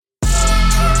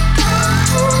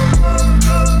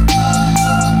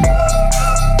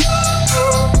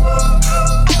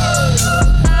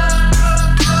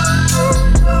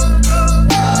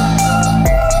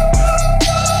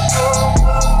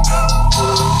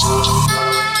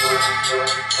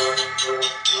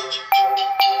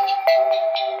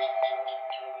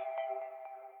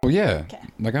yeah. Okay.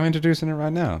 Like I'm introducing it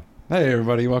right now. Hey,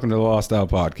 everybody. Welcome to the Lost Style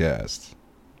Podcast.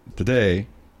 Today,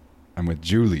 I'm with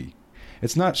Juli.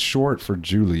 It's not short for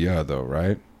Julia, though,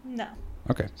 right? No.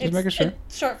 Okay. Just making sure.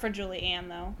 It's short for Julianne,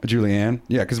 though. Julianne?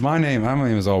 Yeah, because my name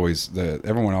is always,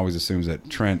 everyone always assumes that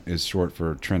Trent is short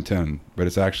for Trenton, but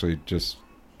it's actually just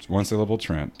one syllable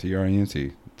Trent,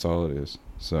 T-R-E-N-T. That's all it is.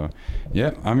 So,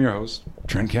 yeah, I'm your host,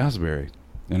 Trent Casberry,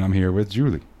 and I'm here with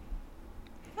Juli.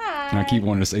 Hi. And I keep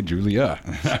wanting to say Julia.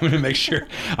 I'm going to make sure.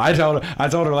 I told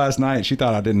her last night. She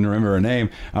thought I didn't remember her name.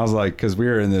 I was like, because we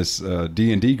were in this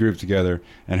D&D group together,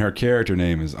 and her character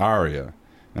name is Aria.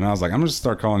 And I was like, I'm going to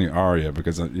start calling you Aria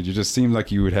because it just seems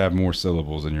like you would have more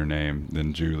syllables in your name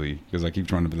than Julie. Because I keep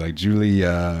trying to be like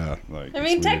Julia. I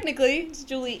mean, technically, it's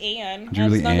Julianne.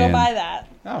 Julianne. Let's not go by that.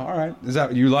 Oh, all right. Is that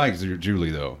what you like?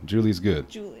 Julie, though. Julie's good.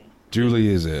 Julie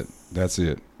is it. That's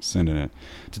it. Sending it.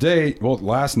 Today, well,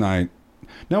 last night.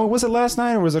 No, was it last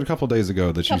night or was it a couple days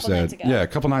ago that you said? Yeah, a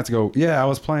couple nights ago. Yeah, I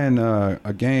was playing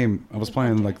a game. I was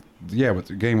playing with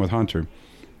a game with Hunter.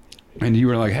 And you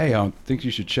were like, hey, I think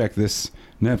you should check this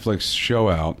Netflix show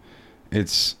out.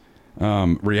 It's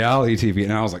reality TV.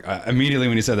 And I was like, immediately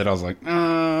when you said that, I was like,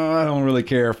 I don't really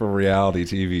care for reality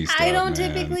TV stuff. I don't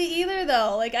typically either,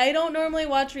 though. Like, I don't normally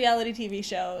watch reality TV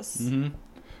shows. Mm-hmm.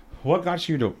 What got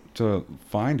you to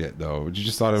find it, though? You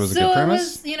just thought it was a good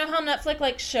premise? You know how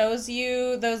Netflix shows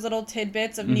you those little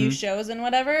tidbits of new shows and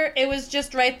whatever? It was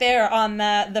just right there on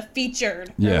the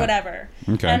featured or whatever.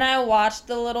 Okay. And I watched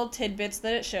the little tidbits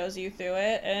that it shows you through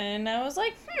it, and I was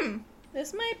like,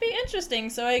 this might be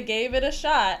interesting. So I gave it a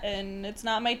shot, and it's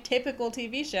not my typical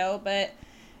TV show, but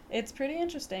it's pretty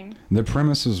interesting. The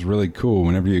premise is really cool.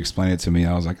 Whenever you explain it to me,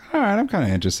 I was like, all right, I'm kind of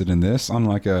interested in this. On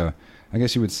like I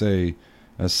guess you would say,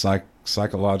 a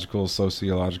psychological,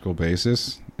 sociological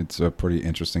basis. It's a pretty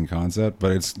interesting concept,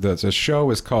 but the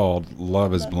show is called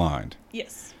Love is Blind.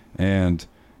 Yes. And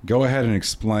go ahead and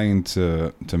explain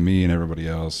to me and everybody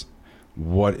else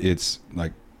what it's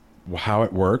like, how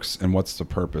it works, and what's the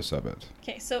purpose of it.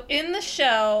 Okay, so in the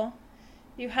show,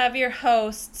 you have your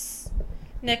hosts,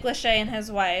 Nick Lachey and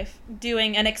his wife,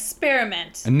 doing an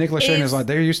experiment. And Nick Lachey and his wife,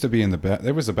 they used to be in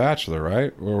there was a Bachelor,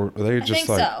 right? Or they just I think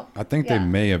so. I think they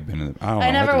may have been in I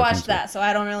never watched that, so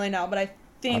I don't really know, but I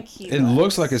think it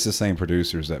looks like it's the same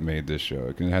producers that made this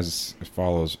show. It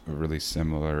follows a really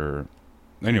similar.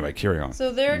 Anyway, carry on.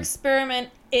 So their experiment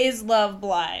is Love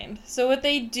Blind. So what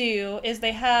they do is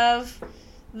they have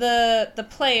the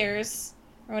players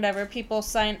or whatever, people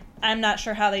sign. I'm not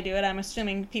sure how they do it. I'm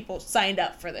assuming people signed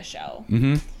up for the show.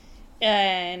 Mm-hmm.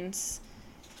 And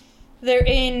they're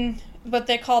in what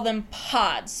they call them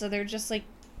pods. So they're just like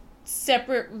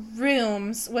separate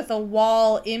rooms with a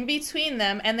wall in between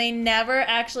them, and they never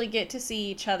actually get to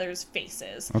see each other's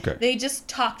faces. Okay. They just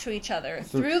talk to each other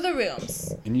through the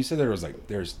rooms. And you said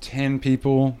there's 10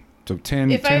 people, so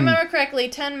 10. If I remember correctly,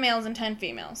 10 males and 10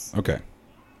 females. Okay.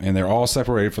 And they're all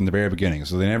separated from the very beginning,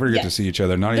 so they never get to see each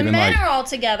other. Not the even men like are all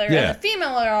together, and the female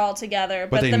are all together,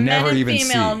 but the men and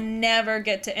female never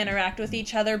get to interact with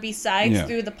each other besides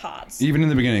through the pods. Even in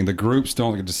the beginning, the groups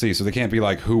don't get to see, so they can't be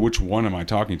like, which one am I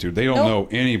talking to? They don't know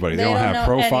anybody. They don't have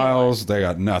profiles. They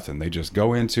got nothing. They just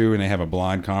go into and they have a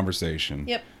blind conversation.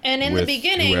 Yep. And in the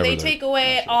beginning, they take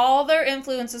away all their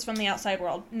influences from the outside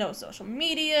world. No social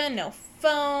media, no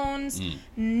phones,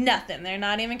 nothing. They're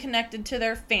not even connected to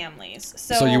their families.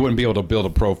 So you wouldn't be able to build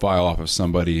a profile off of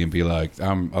somebody and be like,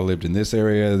 I lived in this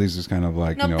area. This is kind of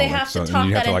like, nope, they have to talk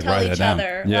that and tell each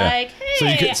other. Yeah. Like,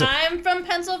 hey, I'm from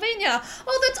Pennsylvania.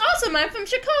 Oh, that's awesome. I'm from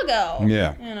Chicago.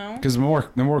 Yeah. You know? Because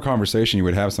the more conversation you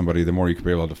would have somebody, the more you could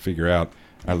be able to figure out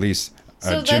at least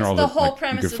so that's the whole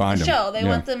premise of the show. They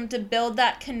want them to build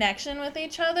that connection with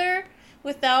each other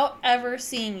without ever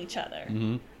seeing each other.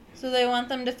 Mm-hmm. So they want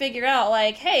them to figure out,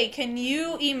 like, hey, can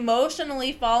you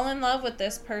emotionally fall in love with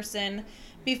this person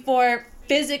before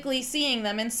physically seeing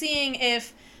them, and seeing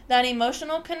if that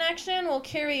emotional connection will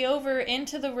carry over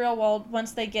into the real world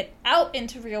once they get out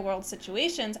into real world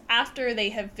situations after they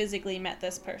have physically met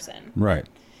this person. Right.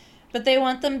 But they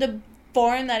want them to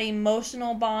form that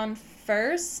emotional bond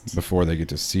first before they get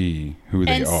to see who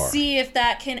they are, and see if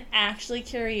that can actually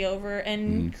carry over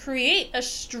and create a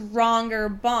stronger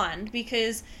bond.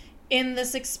 Because in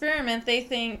this experiment, they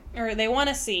think, or they want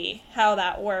to see how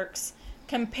that works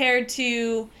compared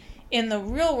to in the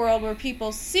real world, where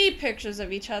people see pictures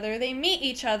of each other, they meet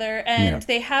each other, and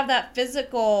they have that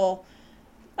physical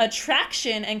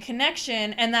attraction and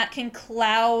connection, and that can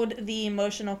cloud the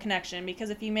emotional connection. Because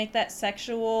if you make that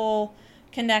sexual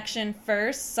connection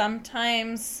first,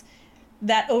 sometimes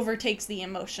that overtakes the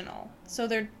emotional. So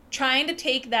they're trying to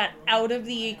take that out of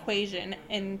the equation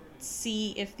and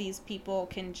see if these people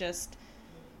can just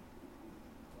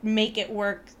make it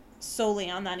work solely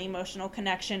on that emotional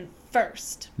connection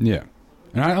first. Yeah.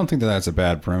 And I don't think that that's a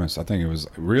bad premise. I think it was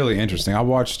really interesting. I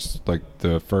watched like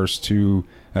the first 2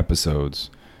 episodes,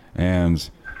 and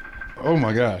oh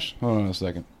my gosh, hold on a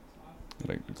second.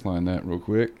 Gotta decline that real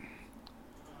quick.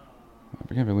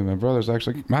 I can't believe my brother's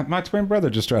actually... My twin brother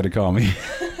just tried to call me.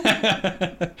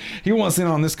 He wants in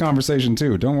on this conversation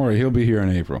too. Don't worry, he'll be here in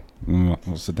April. We'll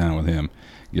sit down with him,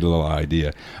 get a little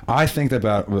idea. I think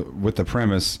about with the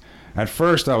premise, at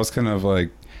first I was kind of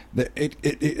like,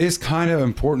 it is kind of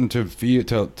important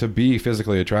to be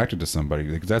physically attracted to somebody.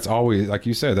 Because that's always, like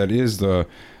you said, that is the...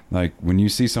 Like, when you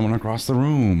see someone across the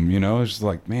room, you know, it's just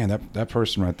like, man, that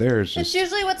person right there is just... It's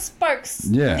usually what sparks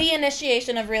the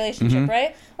initiation of relationship,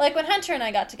 right? Like, when Hunter and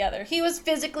I got together, he was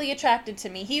physically attracted to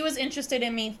me. He was interested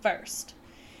in me first.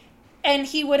 And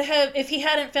he would have, if he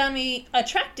hadn't found me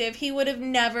attractive, he would have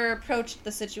never approached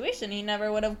the situation. He never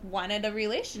would have wanted a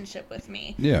relationship with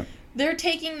me. Yeah. They're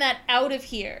taking that out of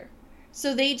here.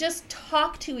 So they just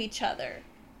talk to each other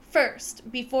first,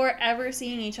 before ever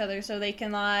seeing each other, so they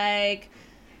can, like...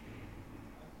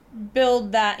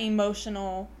 build that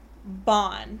emotional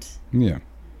bond. Yeah.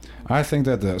 I think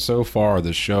that so far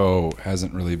the show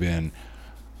hasn't really been...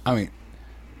 I mean,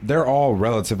 they're all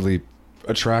relatively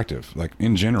attractive, like,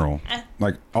 in general.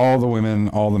 Like, all the women,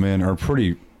 all the men are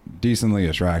pretty decently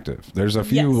attractive. There's a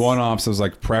few one-offs as,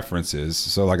 like, preferences.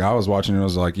 So, like, I was watching it, I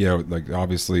was like, yeah, like,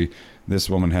 obviously this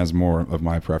woman has more of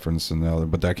my preference than the other.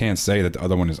 But I can't say that the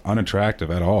other one is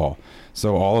unattractive at all.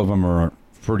 So all of them are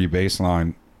pretty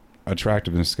baseline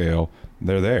attractiveness scale.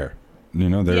 They're there, you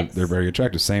know, they're very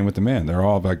attractive. Same with the men, they're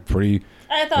all like pretty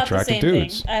attractive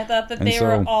dudes. I thought that they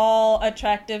were all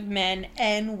attractive men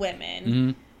and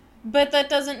women, but that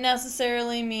doesn't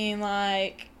necessarily mean,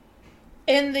 like,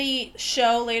 in the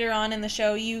show, later on in the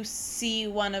show, you see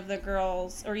one of the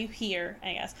girls, or you hear,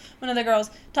 I guess, one of the girls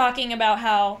talking about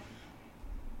how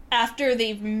after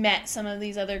they've met some of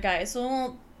these other guys,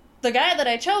 well, the guy that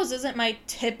I chose isn't my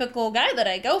typical guy that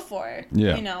I go for.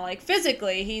 Yeah. You know, like,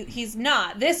 physically, he's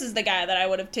not. This is the guy that I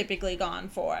would have typically gone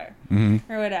for.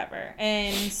 Or whatever.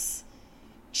 And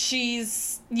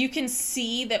you can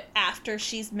see that after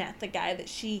she's met the guy that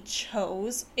she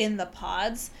chose in the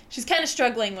pods, she's kind of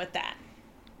struggling with that.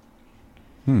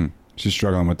 She's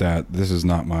struggling with that. This is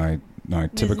not my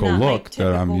typical look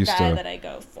that I'm used to. That I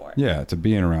go for. Yeah, to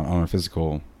being around on a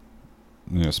physical,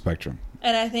 you know, spectrum.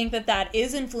 And I think that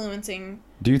is influencing.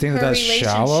 Do you think that that's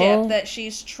shallow? That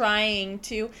she's trying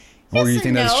to. Or do you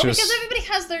think that's just... because everybody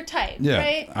has their type, yeah,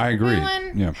 right? I agree.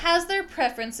 Everyone has their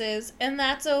preferences, and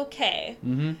that's okay.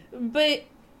 But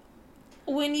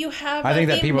when you have, I think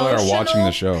that people that are watching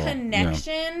the show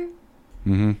connection,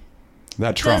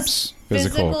 that trumps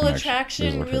physical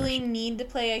attraction really need to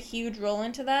play a huge role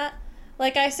into that.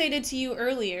 Like I stated to you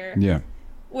earlier. Yeah.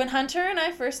 When Hunter and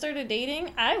I first started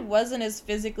dating, I wasn't as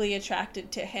physically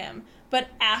attracted to him. But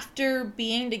after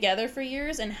being together for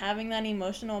years and having that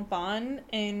emotional bond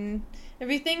and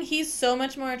everything, he's so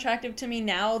much more attractive to me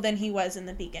now than he was in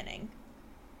the beginning.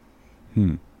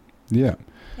 Yeah.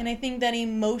 And I think that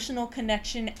emotional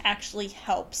connection actually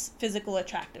helps physical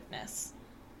attractiveness.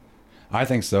 I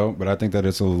think so, but I think that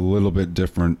it's a little bit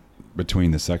different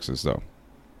between the sexes, though.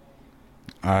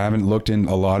 I haven't looked in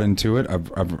a lot into it.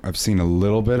 I've seen a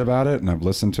little bit about it, and I've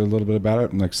listened to a little bit about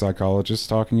it, and like psychologists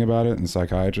talking about it, and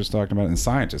psychiatrists talking about it, and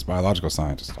scientists, biological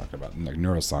scientists talking about it, and like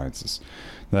neuroscientists,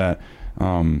 that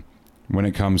when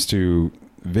it comes to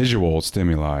visual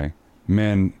stimuli,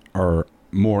 men are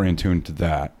more in tune to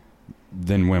that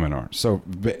than women are. So,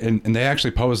 and they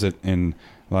actually posed it in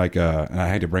like, and I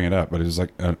hate to bring it up, but it was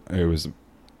like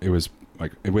it was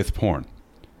like with porn.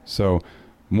 So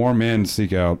more men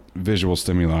seek out visual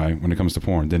stimuli when it comes to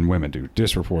porn than women do.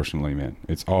 Disproportionately men.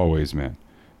 It's always men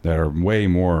that are way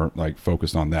more like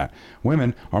focused on that.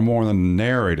 Women are more on the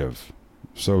narrative.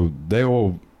 So they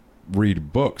will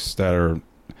read books that are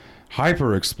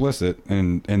hyper explicit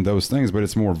and those things, but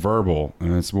it's more verbal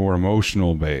and it's more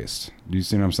emotional based. Do you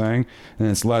see what I'm saying? And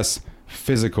it's less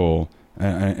physical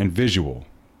and visual.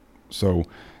 So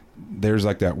there's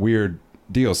like that weird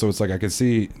deal. So it's like I could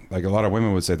see like a lot of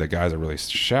women would say that guys are really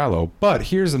shallow. But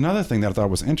here's another thing that I thought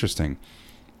was interesting.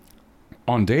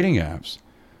 On dating apps,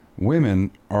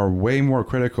 women are way more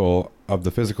critical of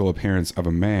the physical appearance of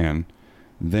a man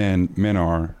than men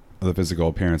are of the physical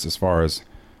appearance, as far as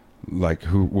like,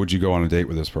 who would you go on a date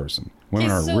with this person?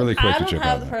 Women are really quick to chip out. I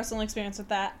don't have the personal experience with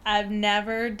that. I've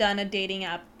never done a dating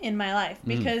app in my life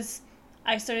because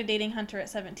I started dating Hunter at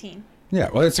 17. Yeah,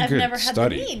 well, it's a good study. I've never had the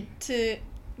need to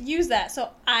use that, so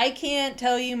I can't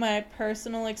tell you my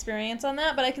personal experience on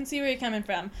that, but I can see where you're coming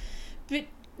from. But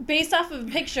based off of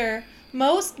a picture,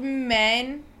 most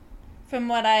men from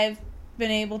what I've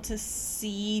been able to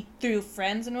see through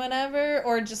friends and whatever,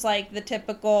 or just like the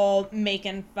typical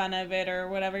making fun of it or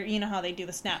whatever. You know how they do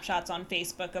the snapshots on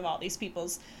Facebook of all these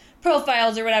people's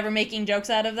profiles or whatever, making jokes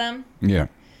out of them? Yeah.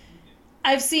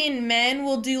 I've seen men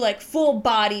will do like full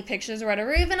body pictures or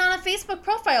whatever, even on a Facebook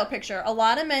profile picture. A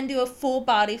lot of men do a full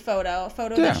body photo,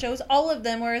 that shows all of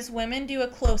them, whereas women do a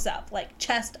close up, like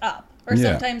chest up, or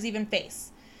sometimes even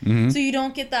face. Mm-hmm. So you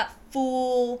don't get that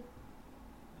full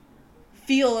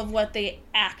feel of what they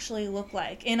actually look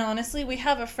like. And honestly, we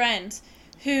have a friend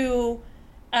who,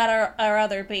 at our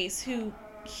other base, who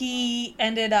he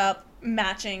ended up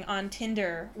matching on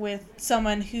Tinder with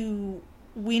someone who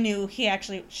we knew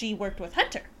she worked with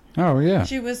Hunter. Oh, yeah.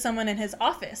 She was someone in his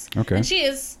office. Okay. And she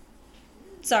is,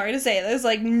 sorry to say this,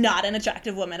 like, not an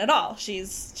attractive woman at all.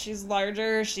 She's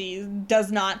larger. She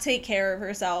does not take care of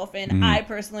herself. And I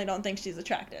personally don't think she's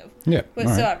attractive. Yeah.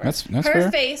 Whatsoever. Right. That's her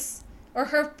fair. face, or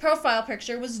her profile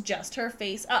picture was just her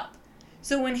face up.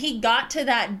 So when he got to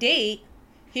that date,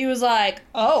 he was like,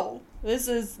 oh, this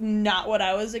is not what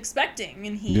I was expecting.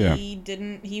 And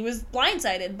he was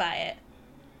blindsided by it.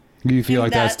 Do you feel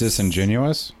like that's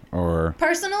disingenuous, or?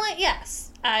 Personally,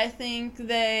 yes. I think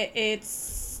that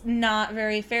it's not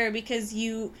very fair, because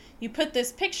you put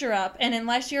this picture up, and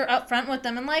unless you're upfront with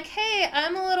them and like, hey,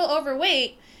 I'm a little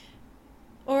overweight,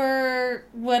 or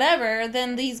whatever,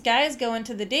 then these guys go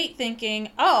into the date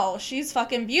thinking, oh, she's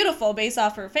fucking beautiful based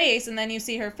off her face, and then you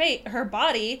see her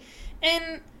body,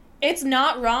 and it's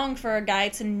not wrong for a guy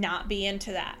to not be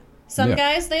into that. Some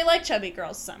guys, they like chubby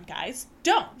girls. Some guys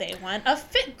don't. They want a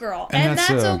fit girl. And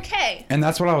that's okay. And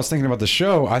that's what I was thinking about the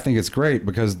show. I think it's great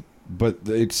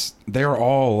they're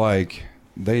all like,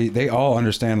 they all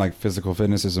understand like physical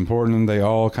fitness is important, and they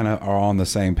all kind of are on the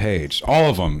same page. All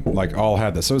of them like all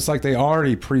have this. So it's like they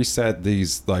already preset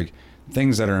these like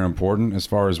things that are important as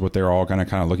far as what they're all kind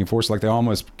of looking for. So like they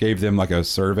almost gave them like a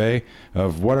survey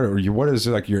of what is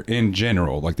like your in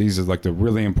general, like these are like the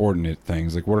really important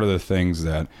things. Like what are the things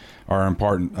that are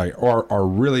important, like, or are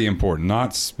really important,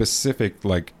 not specific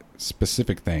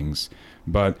things,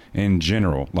 but in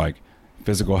general, like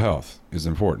physical health is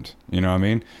important. You know what I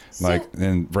mean? Like,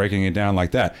 and breaking it down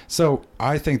like that. So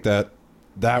I think that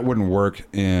wouldn't work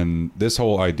this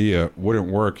whole idea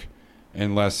wouldn't work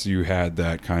unless you had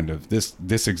that kind of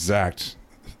this exact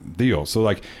deal. So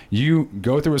like you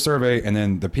go through a survey, and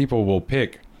then the people will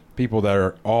pick people that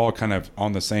are all kind of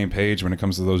on the same page when it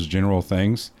comes to those general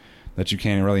things that you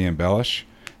can't really embellish,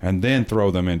 and then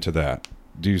throw them into that.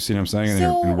 Do you see what I'm saying?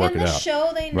 And work it out. So in the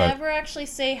show, they never actually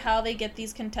say how they get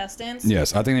these contestants.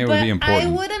 Yes, I think it would be important. I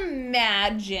would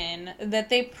imagine that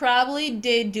they probably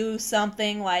did do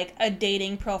something like a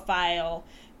dating profile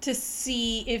to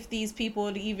see if these people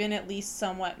would even at least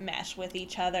somewhat mesh with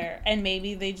each other, and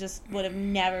maybe they just would have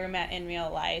never met in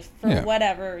real life for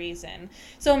whatever reason.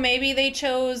 So maybe they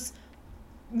chose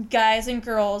guys and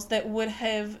girls that would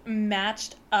have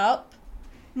matched up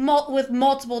with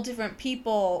multiple different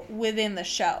people within the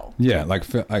show. Yeah, like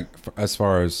as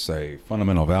far as, say,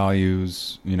 fundamental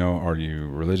values, you know, are you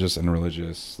religious and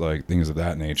irreligious, like things of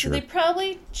that nature. So they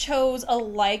probably chose a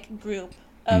like group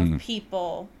of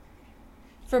people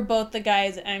for both the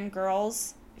guys and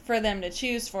girls for them to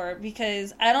choose for,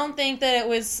 because I don't think that it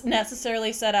was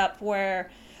necessarily set up where,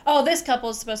 oh, this couple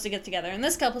is supposed to get together and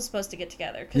this couple is supposed to get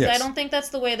together, because I don't think that's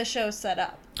the way the show's set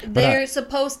up. They're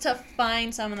supposed to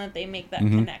find someone that they make that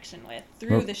connection with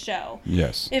through the show.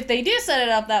 Yes. If they do set it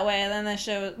up that way, then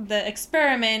the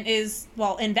experiment is,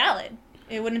 well, invalid.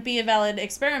 It wouldn't be a valid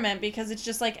experiment, because it's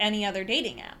just like any other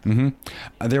dating app.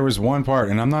 Mm-hmm. There was one part,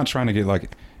 and I'm not trying to get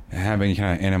like have any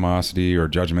kind of animosity or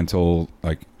judgmental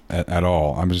like at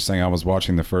all. I'm just saying I was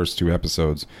watching the first 2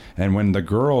 episodes, and when the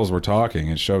girls were talking,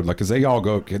 it showed like, because they all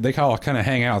kind of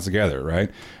hang out together, right?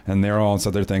 And they're all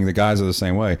said their thing. The guys are the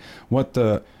same way. What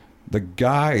the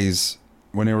guys,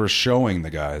 when they were showing the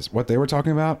guys, what they were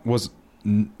talking about was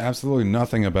absolutely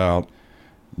nothing about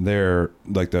their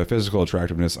like the physical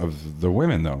attractiveness of the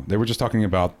women, though. They were just talking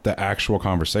about the actual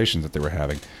conversations that they were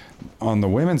having. On the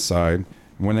women's side,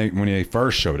 when they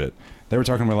first showed it, they were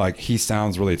talking about like, he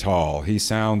sounds really tall. He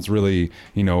sounds really,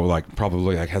 you know, like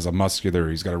probably like has a muscular.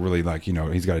 He's got a really like, you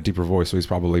know, he's got a deeper voice, so he's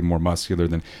probably more muscular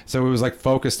than. So it was like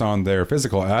focused on their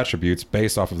physical attributes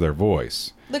based off of their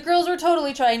voice. The girls were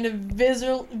totally trying to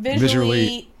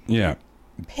visually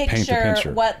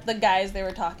picture what the guys they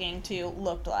were talking to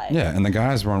looked like. Yeah, and the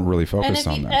guys weren't really focused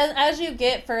on that. As you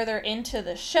get further into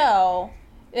the show,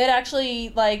 it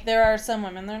actually, like, there are some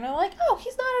women that are like, oh,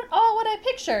 he's not at all what I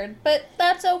pictured, but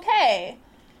that's okay,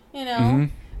 you know? Mm-hmm.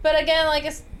 But again, like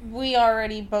we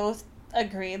already both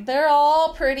agreed, they're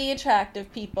all pretty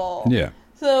attractive people. Yeah.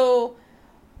 So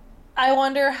I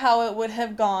wonder how it would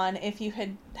have gone if you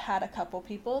had had a couple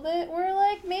people that were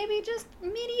like maybe just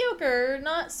mediocre,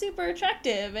 not super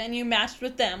attractive, and you matched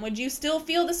with them. Would you still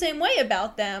feel the same way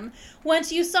about them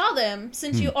once you saw them?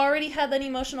 Since you already had that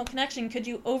emotional connection, could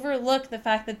you overlook the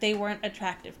fact that they weren't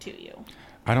attractive to you?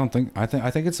 I don't think. I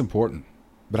think it's important.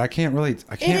 But I can't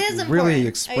really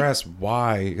express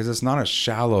why, because it's not a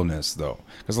shallowness, though.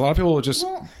 Because a lot of people will just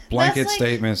blanket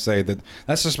statements say that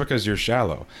that's just because you're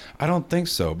shallow. I don't think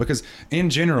so. Because in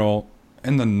general,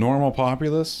 in the normal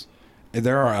populace,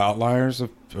 there are outliers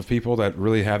of people that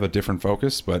really have a different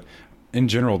focus. But in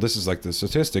general, this is like the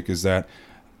statistic is that,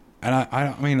 and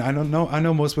I mean, I don't know. I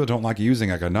know most people don't like using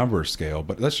like a number scale,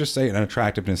 but let's just say an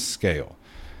attractiveness scale.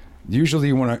 Usually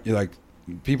you want to, like,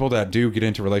 people that do get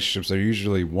into relationships are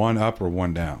usually one up or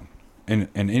one down in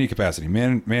any capacity,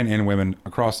 men and women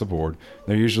across the board.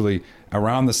 They're usually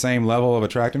around the same level of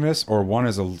attractiveness, or one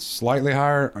is a slightly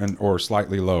higher or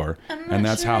slightly lower, and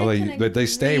that's how they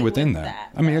stay within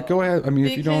that. I mean, go ahead. I mean,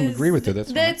 if you don't agree with it,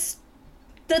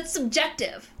 that's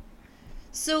subjective.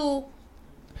 So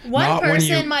one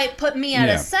person might put me at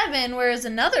a 7, whereas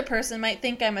another person might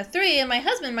think I'm a 3, and my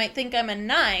husband might think I'm a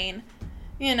 9.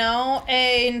 You know,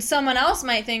 and someone else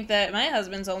might think that my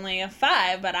husband's only a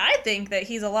 5, but I think that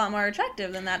he's a lot more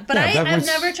attractive than that. But I've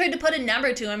never tried to put a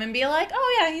number to him and be like,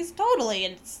 oh yeah, he's totally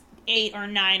an 8 or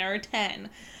 9 or 10.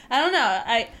 I don't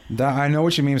know. I know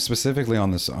what you mean specifically on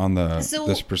this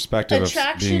perspective of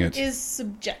being attraction is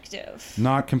subjective.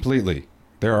 Not completely.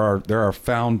 There are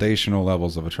foundational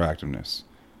levels of attractiveness.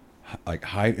 Like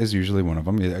height is usually one of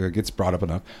them. It gets brought up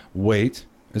enough. Weight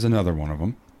is another one of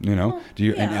them. You know,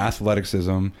 and athleticism,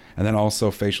 and then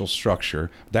also facial structure.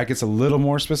 That gets a little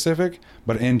more specific,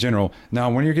 but in general,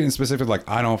 now when you're getting specific, like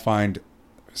I don't find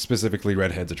specifically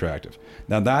redheads attractive.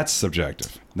 Now that's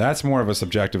subjective. That's more of a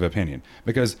subjective opinion,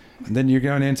 because then you're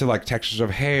going into like textures of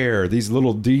hair, these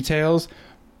little details.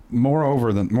 More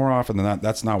often than that,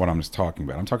 that's not what I'm just talking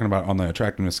about. I'm talking about on the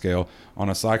attractiveness scale, on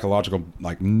a psychological,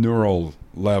 like neural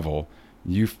level.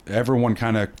 Everyone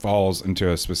kind of falls into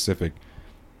a specific.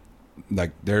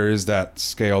 Like there is that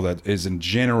scale that is a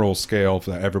general scale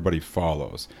that everybody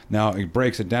follows. Now it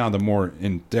breaks it down. The more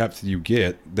in depth you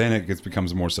get, then it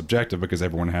becomes more subjective because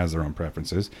everyone has their own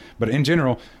preferences. But in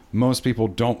general, most people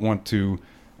don't want to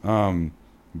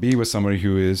be with somebody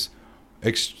who is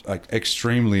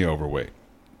extremely overweight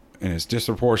and is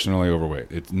disproportionately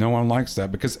overweight. No one likes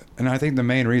that and I think the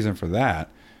main reason for that,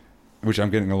 which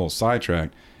I'm getting a little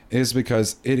sidetracked, is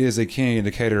because it is a key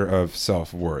indicator of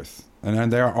self-worth. And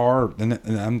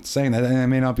I'm saying that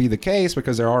may not be the case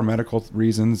because there are medical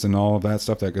reasons and all of that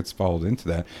stuff that gets followed into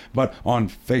that. But on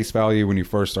face value, when you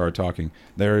first start talking,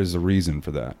 there is a reason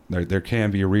for that. There can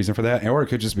be a reason for that, or it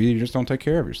could just be you just don't take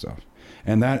care of yourself.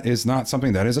 And that is not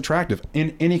something that is attractive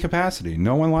in any capacity.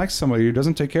 No one likes somebody who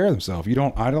doesn't take care of themselves. You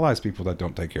don't idolize people that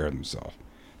don't take care of themselves.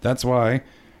 That's why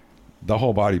the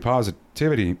whole body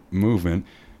positivity movement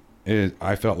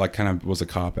I felt like kind of was a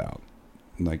cop-out.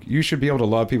 Like, you should be able to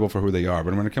love people for who they are.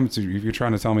 But when it comes to, if you're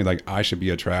trying to tell me, like, I should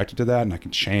be attracted to that and I can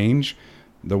change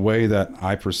the way that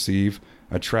I perceive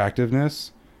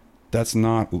attractiveness, that's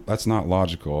not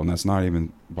logical, and that's not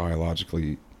even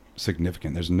biologically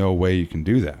significant. There's no way you can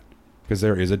do that because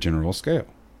there is a general scale.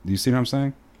 Do you see what I'm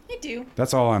saying? I do.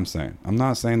 That's all I'm saying. I'm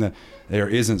not saying that there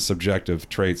isn't subjective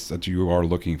traits that you are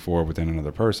looking for within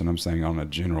another person. I'm saying on a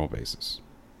general basis.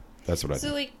 That's what I think.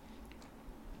 So, like,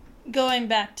 going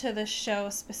back to the show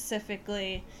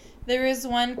specifically, there is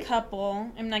one couple.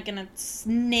 I'm not going to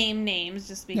name names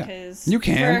just because. Yeah. You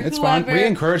can. It's fine. We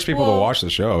encourage people to watch the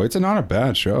show. It's not a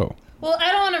bad show. Well,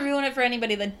 I don't want to ruin it for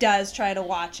anybody that does try to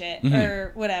watch it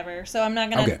or whatever. So I'm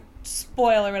not going to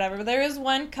spoil or whatever. But there is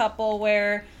one couple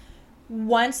where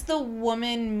once the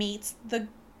woman meets the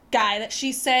guy that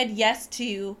she said yes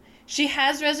to, she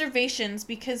has reservations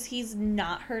because he's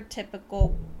not her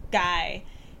typical guy.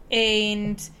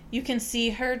 And you can see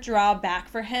her draw back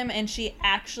for him, and she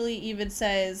actually even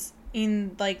says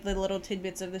in, like, the little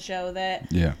tidbits of the show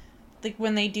that, like,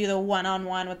 when they do the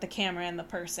one-on-one with the camera and the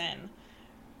person,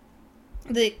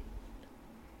 that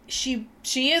she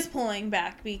is pulling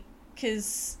back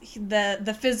because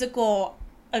the physical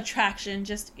attraction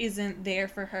just isn't there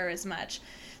for her as much.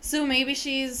 So maybe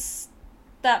she's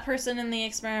that person in the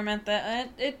experiment that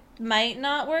it might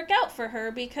not work out for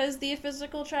her because the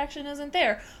physical attraction isn't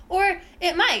there. Or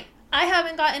it might. I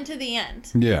haven't gotten to the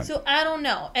end. Yeah. So I don't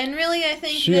know. And really, I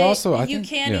think you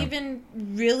can't even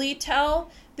really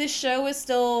tell. This show is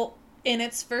still in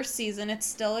its first season. It's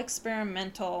still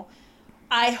experimental.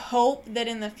 I hope that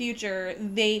in the future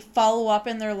they follow up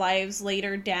in their lives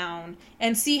later down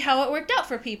and see how it worked out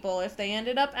for people. If they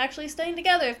ended up actually staying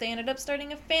together, if they ended up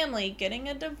starting a family, getting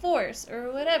a divorce,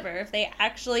 or whatever. If they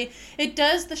actually...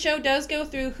 the show does go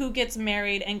through who gets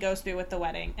married and goes through with the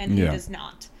wedding and who does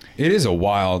not. It is a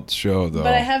wild show, though.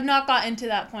 But I have not gotten to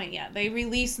that point yet. They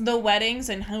release the weddings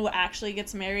and who actually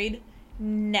gets married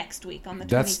next week on the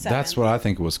 27th. That's what I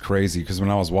think was crazy, because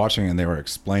when I was watching and they were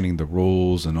explaining the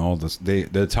rules and all this, the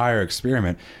entire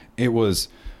experiment, it was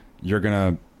you're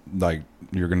gonna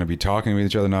be talking with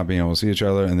each other, not being able to see each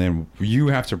other, and then you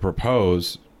have to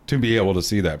propose to be able to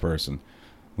see that person,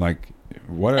 like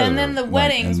whatever. And then the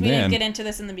weddings, we didn't get into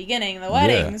this in the beginning. The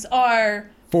weddings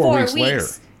are 4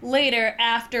 weeks later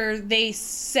after they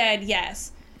said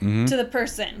yes to the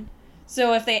person.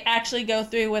 So if they actually go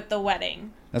through with the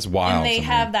wedding. That's wild. And they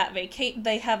have that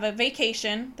they have a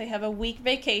vacation, they have a week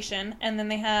vacation, and then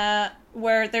they have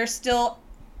where they're still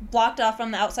blocked off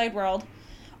from the outside world.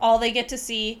 All they get to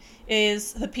see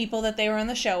is the people that they were on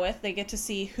the show with. They get to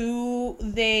see who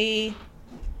they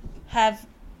have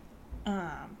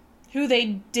who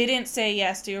they didn't say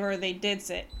yes to, or they did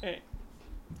say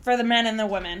for the men and the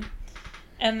women.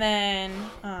 And then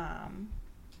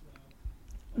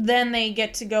they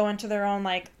get to go into their own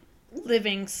like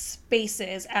living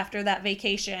spaces after that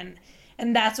vacation,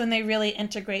 and that's when they really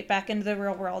integrate back into the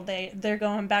real world. They're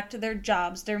going back to their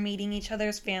jobs, they're meeting each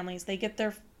other's families, they get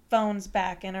their phones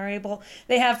back and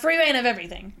they have free reign of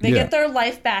everything. They get their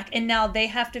life back, and now they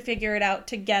have to figure it out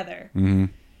together.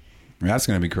 That's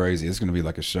going to be crazy. It's going to be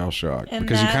like a shell shock,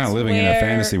 because you're kind of living in a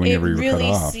fantasy whenever you're cut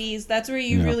off. That's where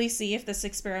you really see if this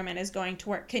experiment is going to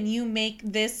work. Can you make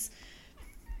this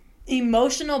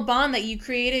emotional bond that you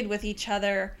created with each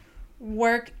other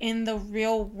work in the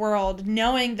real world,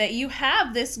 knowing that you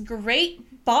have this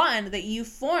great bond that you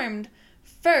formed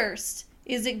first?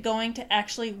 Is it going to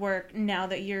actually work now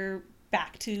that you're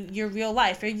back to your real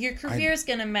life, or your career is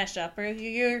going to mesh up, or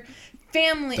your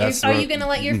family? Are you going to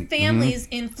let your families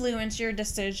influence your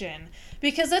decision?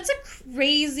 Because that's a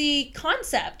crazy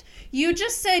concept. You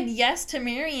just said yes to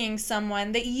marrying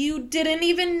someone that you didn't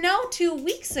even know 2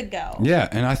 weeks ago. Yeah,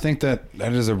 and I think that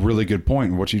is a really good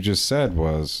point. What you just said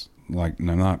was, like,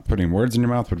 I'm not putting words in your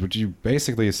mouth, but what you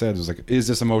basically said was like, is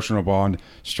this emotional bond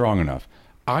strong enough?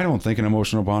 I don't think an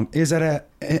emotional bond is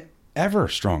ever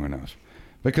strong enough,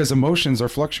 because emotions are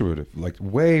fluctuative, like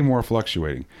way more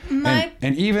fluctuating.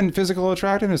 And even physical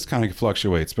attractiveness kind of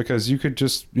fluctuates, because you could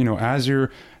just, as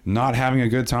you're not having a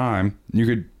good time,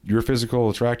 your physical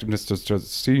attractiveness to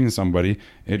seeing somebody,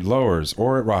 it lowers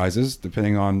or it rises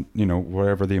depending on,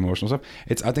 whatever the emotional stuff.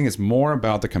 I think it's more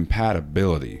about the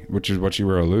compatibility, which is what you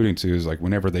were alluding to, is like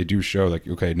whenever they do show, like,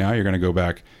 okay, now you're going to go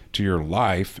back to your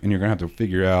life and you're going to have to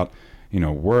figure out,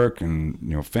 work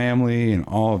and, family and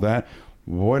all of that.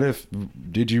 What if,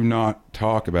 did you not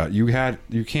talk about, you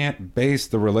can't base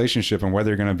the relationship on whether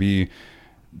you're going to be,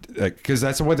 because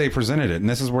that's the way they presented it. And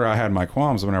this is where I had my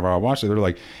qualms whenever I watched it. They're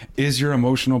like, is your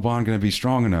emotional bond going to be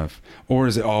strong enough, or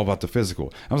is it all about the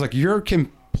physical? I was like, you're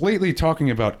completely talking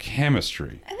about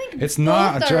chemistry. I think it's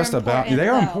not just about, they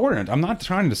are important. I'm not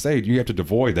trying to say you have to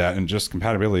avoid that and just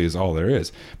compatibility is all there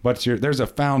is, but there's a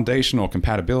foundational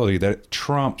compatibility that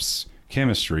trumps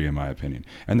chemistry, in my opinion.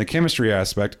 And the chemistry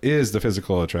aspect is the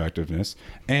physical attractiveness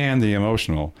and the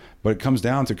emotional, but it comes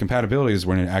down to compatibility is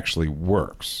when it actually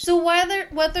works. So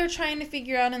what they're trying to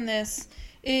figure out in this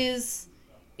is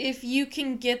if you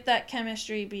can get that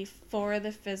chemistry before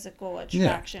the physical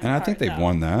attraction. Yeah, and I think they've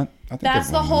won that. That's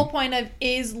the whole point of,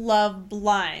 is love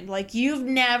blind? Like, you've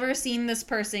never seen this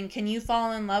person. Can you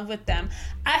fall in love with them?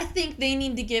 I think they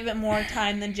need to give it more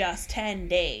time than just 10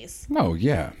 days. Oh,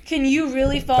 yeah. Can you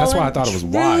really That's why I thought it was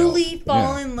wild. Truly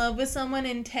fall in love with someone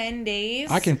in 10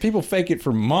 days? People fake it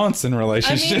for months in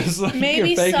relationships. I mean, maybe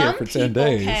you can fake some it for 10 people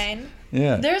days. can.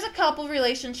 Yeah. There's a couple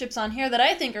relationships on here that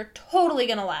I think are totally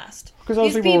going to last. Because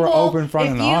those people were open, front,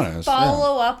 and honest. If you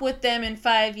follow up with them in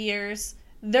 5 years,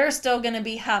 they're still going to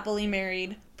be happily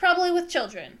married, probably with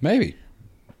children. Maybe.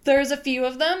 There's a few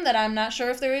of them that I'm not sure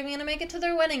if they're even going to make it to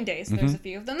their wedding days. Mm-hmm. There's a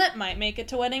few of them that might make it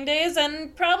to wedding days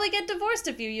and probably get divorced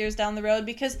a few years down the road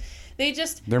because they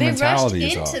rushed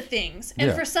into things.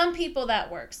 And for some people that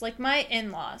works. Like my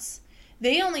in-laws,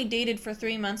 they only dated for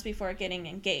 3 months before getting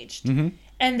engaged. Mm-hmm.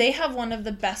 And they have one of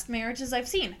the best marriages I've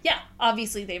seen. Yeah,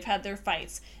 obviously they've had their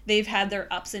fights. They've had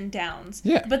their ups and downs.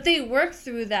 Yeah. But they worked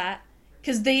through that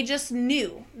because they just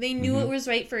knew. They knew it was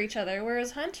right for each other.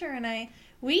 Whereas Hunter and I,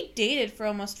 we dated for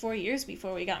almost 4 years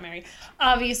before we got married.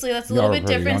 Obviously, that's a little bit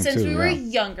different since we were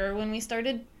younger when we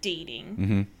started dating.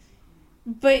 Mm-hmm.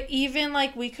 But even,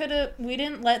 like, we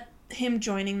didn't let him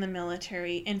joining the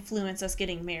military influence us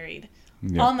getting married.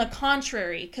 Yeah. On the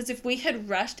contrary, because if we had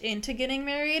rushed into getting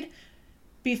married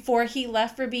before he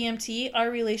left for BMT, our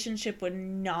relationship would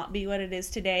not be what it is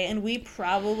today, and we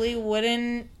probably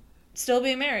wouldn't still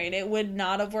be married. It would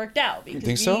not have worked out. Because you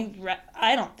think so?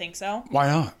 I don't think so. Why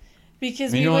not?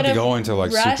 Because you we would have go into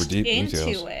like super deep into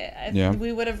details. it. Yeah.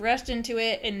 We would have rushed into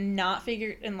it and not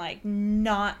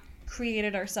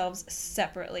created ourselves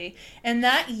separately. And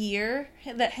that year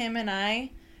that him and I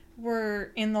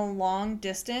were in the long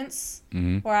distance,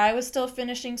 where I was still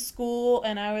finishing school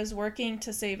and I was working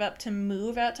to save up to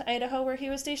move out to Idaho where he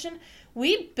was stationed,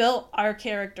 we built our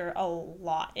character a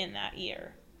lot in that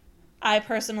year. I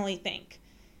personally think.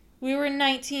 We were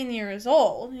 19 years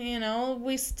old, we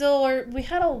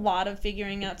had a lot of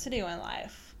figuring out to do in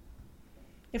life.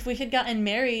 If we had gotten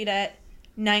married at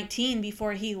 19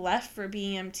 before he left for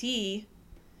BMT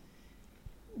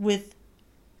with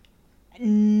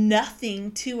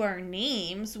nothing to our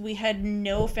names, we had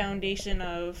no foundation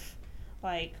of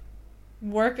like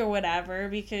work or whatever,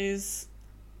 because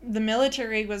the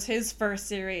military was his first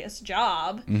serious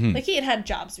job. Like, he had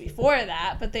jobs before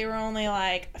that, but they were only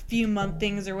like a few month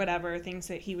things or whatever, things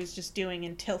that he was just doing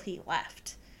until he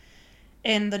left.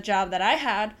 And the job that I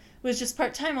had was just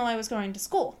part-time while I was going to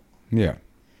school. Yeah.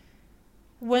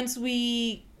 Once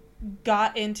we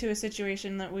got into a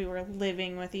situation that we were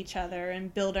living with each other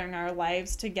and building our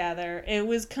lives together, it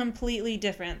was completely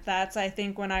different. That's, I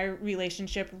think, when our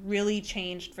relationship really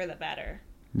changed for the better.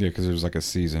 Yeah, because there was like a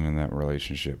season in that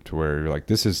relationship to where you're like,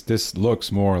 this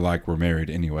looks more like we're married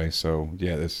anyway, so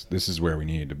yeah, this is where we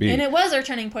needed to be. And it was our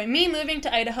turning point. Me moving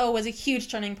to Idaho was a huge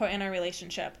turning point in our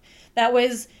relationship. That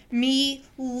was me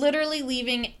literally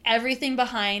leaving everything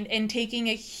behind and taking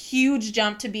a huge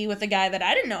jump to be with a guy that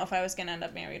I didn't know if I was going to end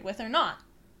up married with or not.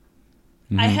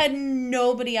 I had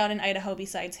nobody out in Idaho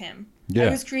besides him. Yeah.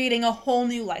 I was creating a whole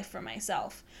new life for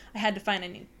myself. I had to find a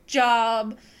new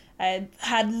job. I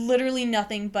had literally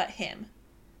nothing but him.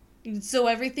 So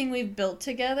everything we've built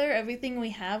together, everything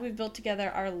we've built together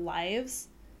our lives.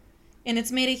 And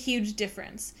it's made a huge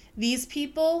difference. These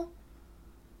people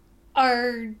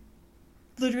are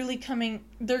literally coming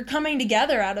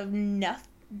together out of nothing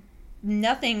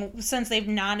since they've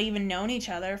not even known each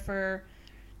other for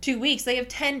 2 weeks. They have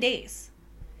 10 days.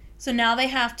 So now they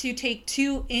have to take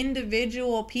two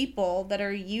individual people that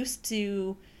are used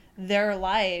to their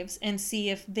lives and see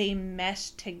if they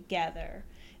mesh together.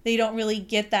 They don't really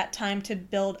get that time to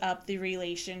build up the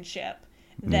relationship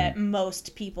that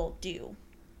most people do.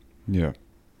 Yeah.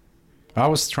 I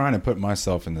was trying to put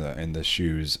myself in the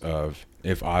shoes of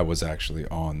if I was actually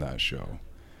on that show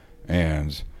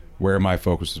and where my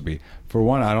focus would be. For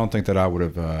one, I don't think that I would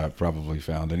have probably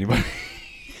found anybody.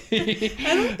 I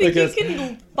don't think you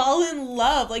can fall in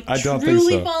love, like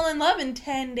truly fall in love in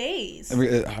 10 days.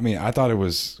 I mean, I thought it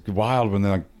was wild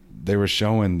when they were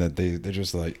showing that they're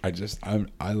just like,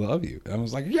 I love you. I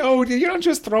was like, yo, you don't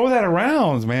just throw that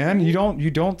around, man. You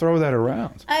don't throw that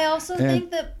around. I also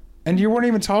think that. And you weren't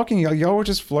even talking. Y'all were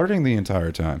just flirting the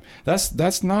entire time. That's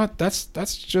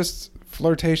just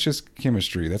flirtatious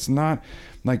chemistry. That's not.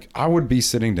 Like, I would be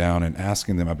sitting down and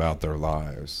asking them about their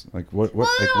lives. Like, where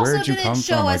did you come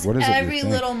from? Like, what is it? Every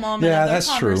little moment of their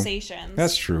conversations. True.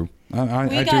 That's true. I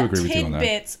do agree with you on that. We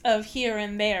got tidbits of here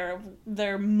and there of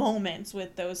their moments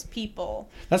with those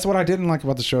people. That's what I didn't like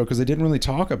about the show, because they didn't really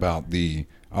talk about they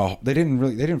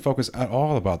didn't focus at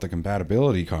all about the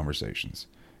compatibility conversations.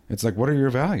 It's like, what are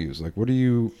your values? Like, what are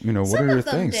you, what are your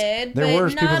things? There were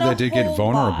people that did get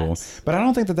vulnerable, but I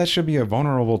don't think that should be a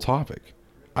vulnerable topic.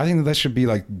 I think that should be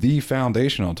like the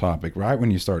foundational topic, right?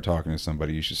 When you start talking to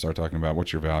somebody, you should start talking about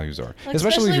what your values are.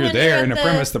 Especially if you're there, and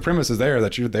the premise is there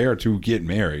that you're there to get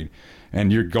married,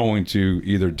 and you're going to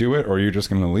either do it or you're just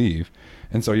going to leave.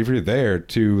 And so if you're there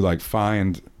to like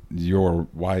find your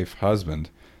wife, husband,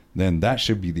 then that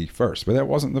should be the first. But that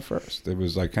wasn't the first. It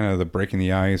was like kind of the breaking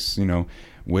the ice,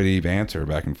 witty banter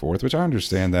back and forth, which I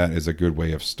understand that is a good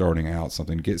way of starting out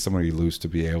something, get somebody loose to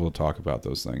be able to talk about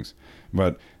those things.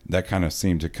 But that kind of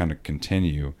seemed to kind of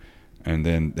continue, and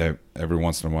then that every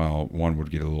once in a while one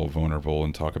would get a little vulnerable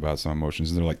and talk about some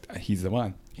emotions, and they're like, he's the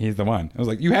one. I was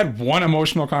like, you had one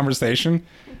emotional conversation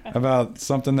about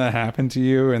something that happened to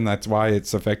you, and that's why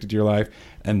it's affected your life,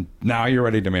 and now you're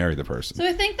ready to marry the person. So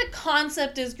I think the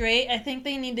concept is great. I think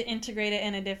they need to integrate it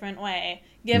in a different way.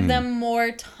 Give them more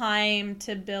time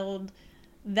to build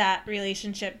that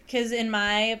relationship. Because in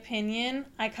my opinion,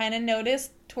 I kind of noticed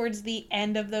towards the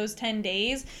end of those 10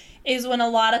 days is when a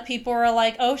lot of people are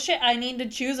like, oh shit, I need to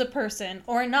choose a person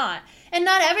or not. And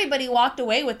not everybody walked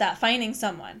away with that finding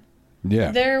someone.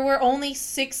 Yeah. There were only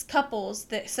 6 couples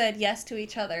that said yes to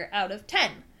each other out of 10.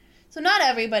 So not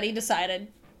everybody decided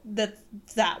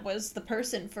that was the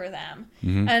person for them.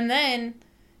 Mm-hmm. And then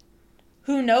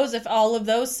who knows if all of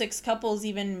those 6 couples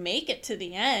even make it to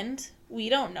the end. We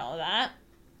don't know that.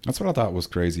 That's what I thought was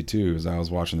crazy too, is I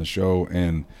was watching the show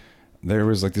and there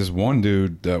was like this one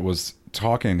dude that was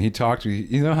talking. He talked to,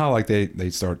 you know how like they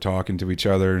start talking to each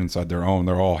other inside their own,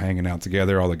 they're all hanging out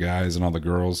together, all the guys and all the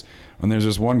girls. And there's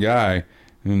this one guy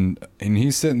and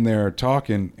he's sitting there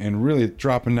talking and really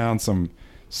dropping down some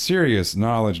serious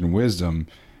knowledge and wisdom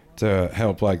to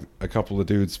help like a couple of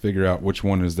dudes figure out which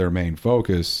one is their main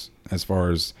focus, as far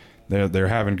as they're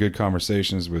having good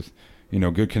conversations with, you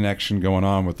know, good connection going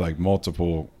on with like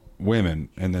multiple women,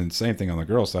 and then same thing on the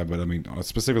girl side. But I mean,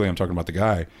 specifically I'm talking about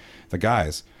the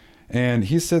guys. And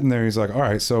he's sitting there, he's like, all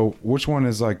right, so which one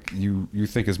is like you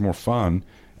think is more fun,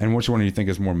 and which one do you think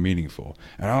is more meaningful?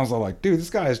 And I was all like, dude, this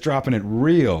guy is dropping it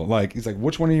real. Like, he's like,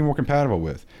 which one are you more compatible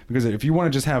with? Because if you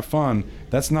want to just have fun,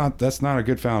 that's not a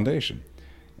good foundation.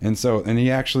 And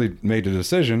he actually made a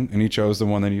decision, and he chose the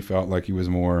one that he felt like he was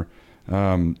more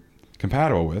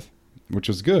compatible with, which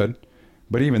was good.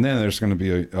 But even then, there's going to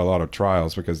be a lot of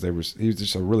trials, because he was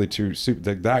just a really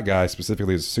that guy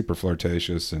specifically is super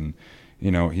flirtatious, and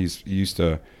you know he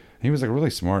was like a really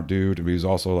smart dude, but he was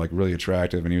also like really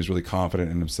attractive, and he was really confident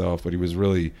in himself. But he was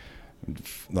really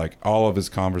like, all of his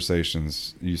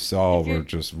conversations you saw were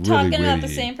just really talking witty. about the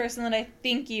same person that I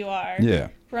think you are. Yeah.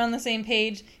 We're on the same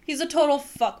page. He's a total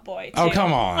fuckboy, too. Oh,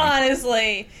 come on.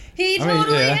 Honestly. He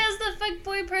totally has the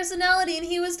fuckboy personality, and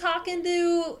he was talking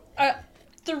to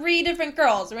 3 different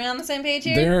girls. Are we on the same page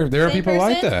here? There are people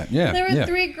like that, yeah. There were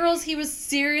 3 girls he was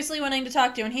seriously wanting to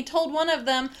talk to, and he told one of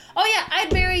them, oh yeah,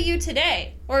 I'd marry you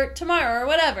today, or tomorrow, or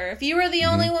whatever. If you were the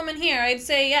only woman here, I'd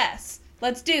say yes.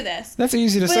 Let's do this. That's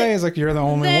easy to say. It's like, you're the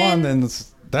only one, then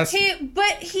that's... But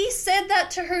he said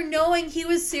that to her knowing he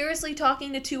was seriously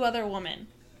talking to 2 other women.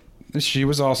 She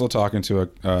was also talking to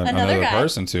another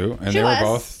person too, and they were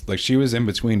both like, she was in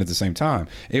between at the same time.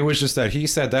 It was just that he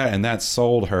said that, and that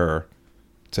sold her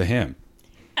to him.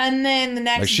 And then the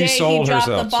next day he dropped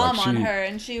the bomb on her,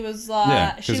 and she was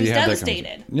she was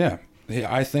devastated. Yeah,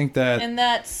 I think that, and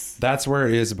that's where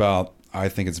it is about. I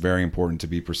think it's very important to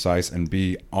be precise and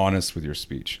be honest with your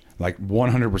speech, like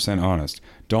 100% honest.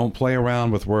 Don't play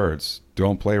around with words.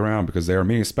 Don't play around, because they are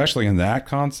meaning, especially in that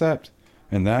concept,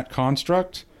 in that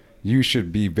construct. You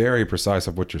should be very precise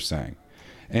of what you're saying.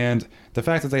 And the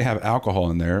fact that they have alcohol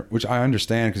in there, which I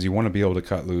understand, because you want to be able to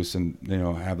cut loose and, you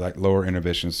know, have like lower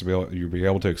inhibitions to be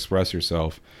able to express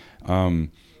yourself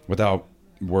without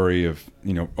worry of,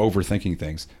 you know, overthinking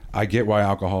things. I get why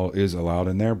alcohol is allowed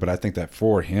in there, but I think that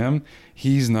for him,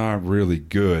 he's not really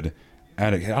good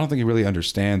at it. I don't think he really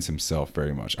understands himself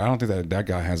very much. I don't think that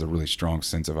guy has a really strong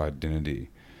sense of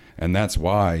identity. And that's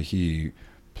why he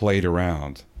played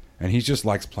around. And he just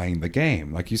likes playing the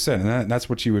game, like you said, and that's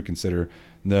what you would consider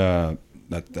that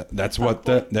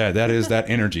is that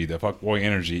energy. The fuckboy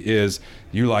energy is,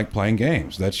 you like playing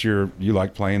games. You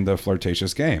like playing the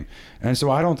flirtatious game. And so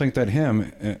I don't think that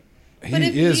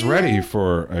he is ready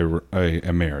for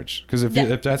a marriage, because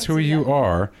if that's who you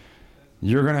are,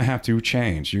 you're gonna have to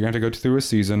change. You're gonna have to go through a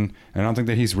season, and I don't think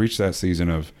that he's reached that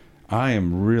season of, I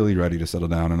am really ready to settle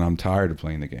down, and I'm tired of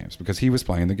playing the games, because he was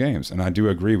playing the games. And I do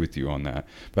agree with you on that.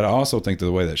 But I also think that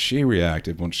the way that she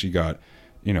reacted when she got,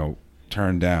 you know,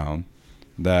 turned down,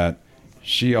 that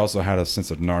she also had a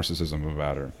sense of narcissism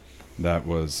about her. That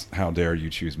was, how dare you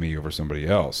choose me over somebody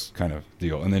else kind of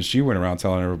deal. And then she went around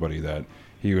telling everybody that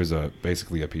he was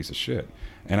basically a piece of shit.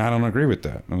 And I don't agree with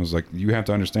that. I was like, you have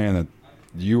to understand that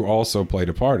you also played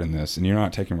a part in this, and you're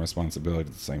not taking responsibility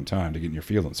at the same time to getting your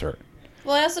feelings hurt.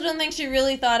 Well, I also don't think she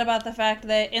really thought about the fact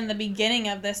that in the beginning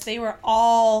of this, they were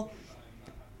all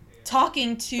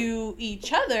talking to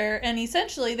each other, and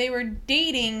essentially they were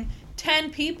dating 10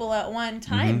 people at one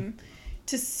time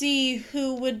to see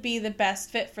who would be the best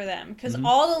fit for them. Because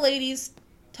all the ladies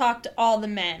talked to all the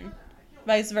men,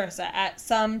 vice versa, at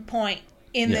some point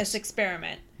in this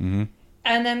experiment. And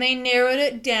then they narrowed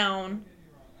it down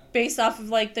based off of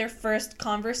like their first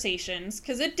conversations,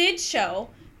 because it did show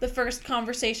the first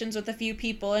conversations with a few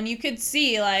people, and you could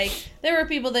see like there were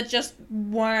people that just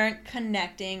weren't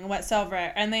connecting whatsoever,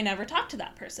 and they never talked to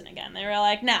that person again. They were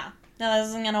like, no, this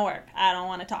isn't gonna work. I don't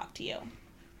want to talk to you.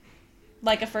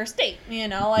 Like a first date, you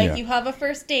know, like you have a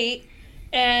first date,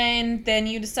 and then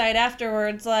you decide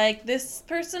afterwards, like, this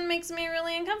person makes me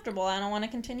really uncomfortable. I don't want to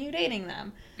continue dating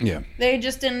them. Yeah. They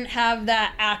just didn't have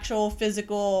that actual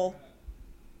physical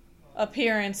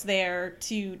appearance there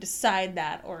to decide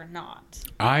that or not.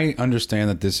 I understand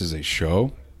that this is a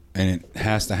show, and it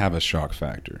has to have a shock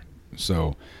factor.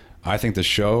 So I think the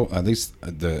show, at least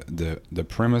the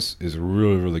premise, is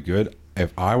really, really good.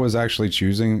 if I was actually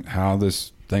choosing how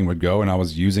this thing would go and I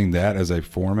was using that as a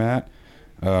format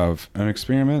of an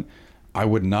experiment, I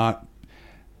would not.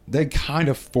 They kind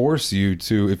of force you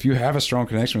to, if you have a strong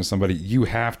connection with somebody, you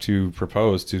have to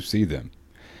propose to see them.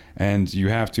 And you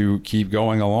have to keep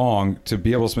going along to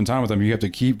be able to spend time with them. You have to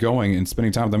keep going and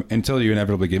spending time with them until you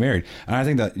inevitably get married. And I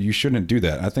think that you shouldn't do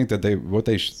that. I think that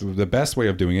the best way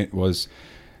of doing it was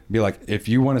be like, if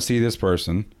you want to see this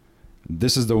person,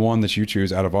 this is the one that you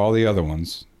choose out of all the other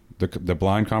ones, the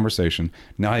blind conversation.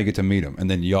 Now you get to meet them. And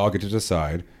then y'all get to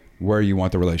decide where you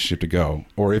want the relationship to go,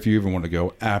 or if you even want to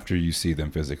go after you see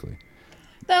them physically.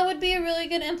 That would be a really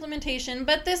good implementation.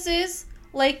 But this is,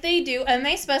 like they do, and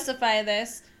they specify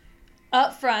this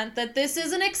up front, that this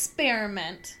is an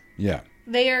experiment. Yeah.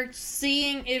 They are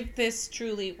seeing if this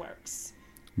truly works.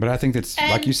 But I think that's,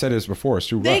 like you said before, it's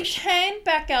too rushed. They can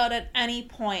back out at any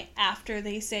point after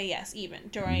they say yes, even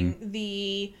during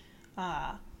the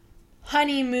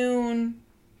honeymoon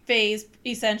phase,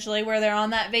 essentially, where they're on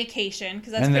that vacation,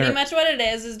 because that's pretty much what it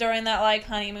is during that like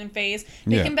honeymoon phase.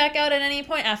 They can back out at any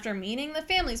point after meeting the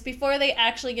families before they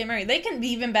actually get married. They can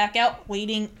even back out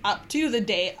waiting up to the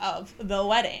day of the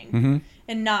wedding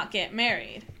and not get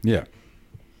married. Yeah.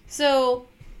 So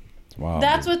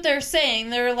that's what they're saying.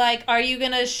 They're like, are you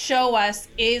going to show us,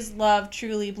 is love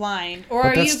truly blind? Or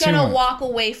are you going to walk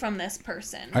away from this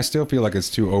person? I still feel like it's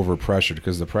too overpressured,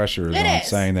 because the pressure is on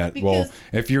saying that, well,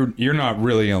 if you're not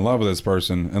really in love with this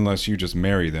person unless you just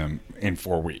marry them in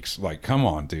 4 weeks. Like, come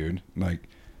on, dude. Like,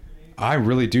 I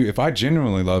really do. If I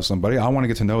genuinely love somebody, I want to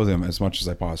get to know them as much as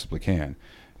I possibly can.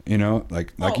 You know,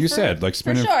 like you said, like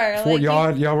spending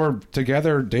y'all were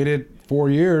together, dated 4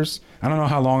 years. I don't know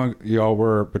how long y'all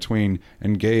were between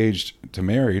engaged to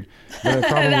married, but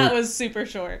probably, that was super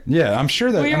short. Yeah, I'm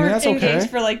sure that. We were that's engaged okay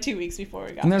for like 2 weeks before we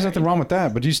got married. And there's nothing wrong with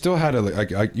that, but you still had to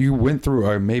like you went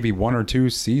through maybe 1 or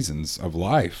 2 seasons of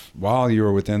life while you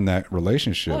were within that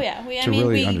relationship. Oh yeah,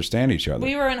 we understand each other.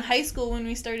 We were in high school when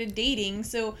we started dating,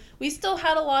 so we still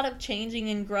had a lot of changing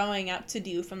and growing up to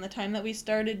do from the time that we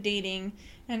started dating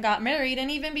and got married,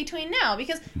 and even between now,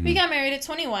 because we got married at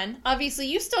 21. Obviously,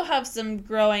 you still have some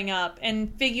growing up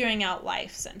and figuring out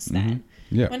life since then.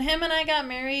 Yeah. When him and I got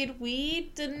married,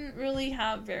 we didn't really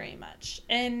have very much,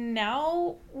 and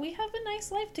now we have a nice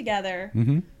life together.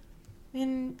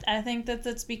 And I think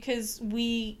that's because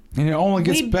and it only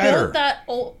gets better.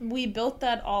 We built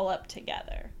that all up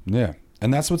together. Yeah,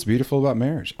 and that's what's beautiful about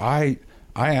marriage. I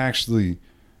actually,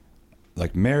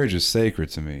 like, marriage is sacred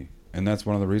to me. And that's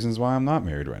one of the reasons why I'm not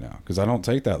married right now, because I don't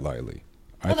take that lightly.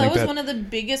 Well, that was one of the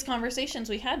biggest conversations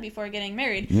we had before getting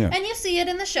married. Yeah. And you see it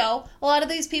in the show. A lot of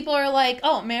these people are like,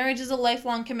 oh, marriage is a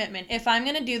lifelong commitment. If I'm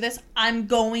going to do this, I'm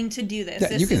going to do this.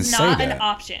 Yeah, this is not an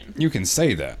option. You can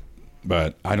say that,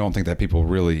 but I don't think that people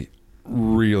really,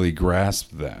 really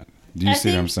grasp that. Do you see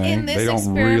what I'm saying? In this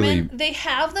experiment, they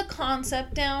have the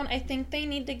concept down. I think they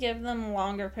need to give them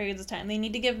longer periods of time. They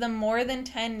need to give them more than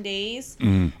 10 days.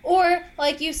 Or,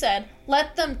 like you said,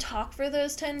 let them talk for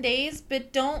those 10 days,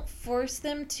 but don't force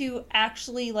them to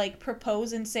actually, like,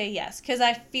 propose and say yes. Because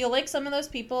I feel like some of those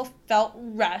people felt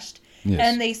rushed. Yes.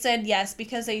 And they said yes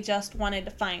because they just wanted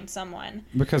to find someone.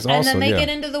 And then they get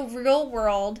into the real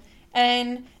world,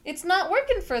 and it's not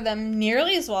working for them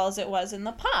nearly as well as it was in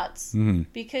the pots.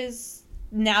 Because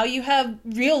now you have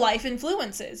real life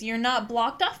influences. You're not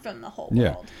blocked off from the whole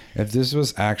world. If this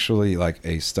was actually like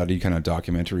a study, kind of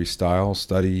documentary style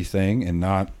study thing, and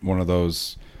not one of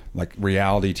those like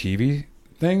reality TV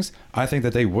things, I think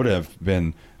that they would have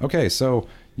been, okay, so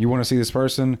you want to see this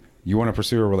person, you want to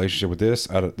pursue a relationship with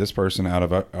this person out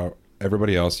of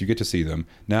everybody else, you get to see them.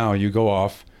 Now you go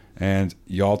off and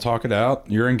y'all talk it out.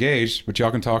 You're engaged, but y'all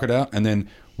can talk it out, and then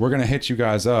we're going to hit you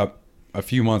guys up a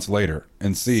few months later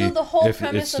and see. So the whole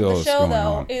premise of the show,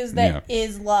 though, is that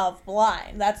is love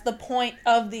blind? That's the point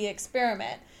of the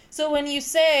experiment. So when you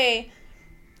say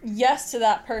yes to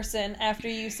that person after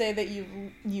you say that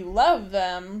you love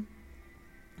them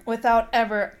without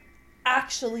ever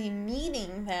actually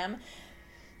meeting them,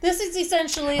 this is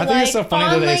essentially like it's so funny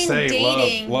online that they say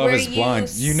dating love where is blind.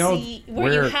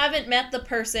 where you haven't met the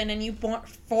person and you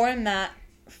form that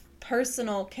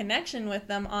personal connection with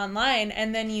them online,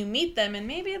 and then you meet them and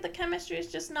maybe the chemistry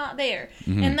is just not there.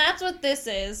 And that's what this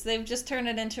is. They've just turned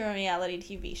it into a reality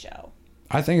TV show.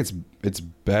 I think it's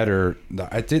better.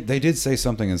 They did say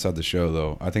something inside the show,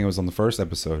 though. I think it was on the first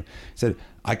episode. It said,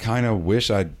 I kind of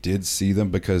wish I did see them,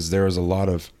 because there is a lot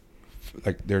of,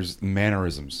 like, there's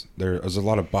mannerisms. There's a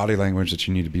lot of body language that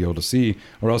you need to be able to see,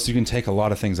 or else you can take a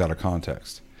lot of things out of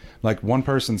context. Like, one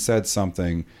person said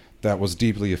something that was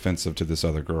deeply offensive to this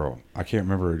other girl. I can't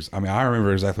remember. I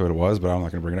remember exactly what it was, but I'm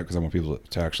not going to bring it up because I want people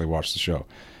to actually watch the show.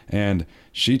 And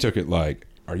she took it like,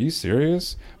 are you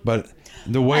serious? But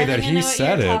the way that he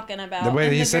said it, the way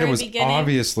that he said it was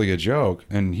obviously a joke,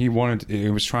 and he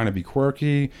was trying to be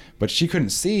quirky, but she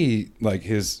couldn't see like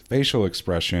his facial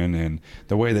expression and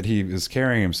the way that he was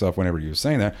carrying himself whenever he was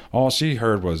saying that. All she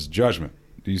heard was judgment.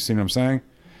 Do you see what I'm saying?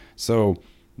 So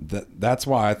that's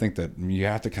why I think that you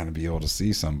have to kind of be able to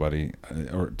see somebody,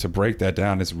 or to break that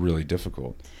down is really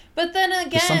difficult. But then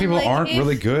again, some people aren't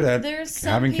really good at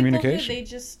having communication.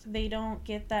 They don't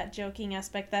get that joking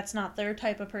aspect. That's not their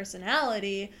type of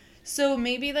personality. So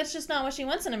maybe that's just not what she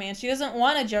wants in a man. She doesn't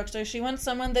want a jokester. She wants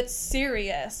someone that's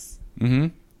serious. Mm-hmm.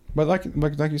 But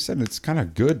like you said, it's kind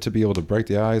of good to be able to break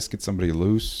the ice, get somebody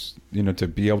loose, to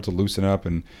be able to loosen up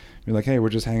and be like, hey, we're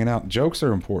just hanging out. Jokes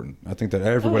are important. I think that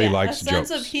everybody likes jokes. A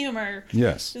sense of humor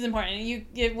is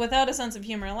important. Without a sense of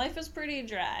humor, life is pretty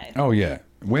dry. Oh, yeah.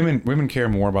 Women care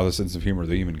more about the sense of humor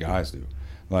than even guys do.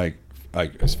 Like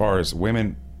as far as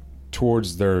women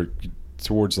towards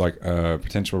like a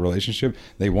potential relationship,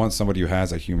 they want somebody who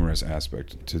has a humorous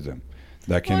aspect to them.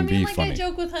 That can be funny. I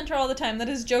joke with Hunter all the time that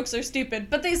his jokes are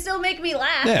stupid, but they still make me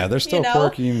laugh. Yeah, they're still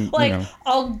quirky. And,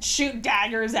 I'll shoot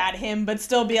daggers at him, but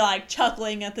still be like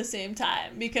chuckling at the same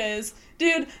time because,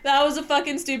 dude, that was a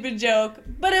fucking stupid joke,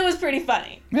 but it was pretty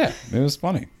funny. Yeah, it was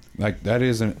funny. Like that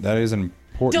is an important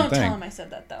thing. Don't tell him I said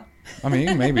that though. I mean,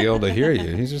 he may be able to hear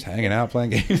you. He's just hanging out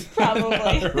playing games. Probably.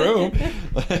 In the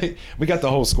room. We got the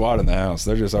whole squad in the house.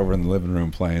 They're just over in the living room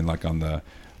playing like on the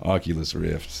Oculus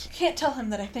Rifts. Can't tell him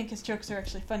that I think his jokes are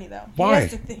actually funny though. Why?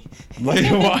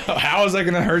 How is that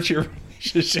going to hurt your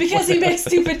relationship? Because he makes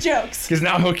stupid jokes. Because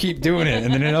now he'll keep doing it,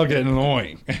 and then it'll get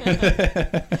annoying. He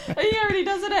already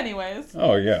does it anyways.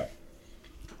 Oh yeah.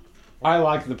 I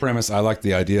liked the premise. I liked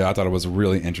the idea. I thought it was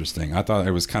really interesting. I thought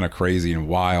it was kind of crazy and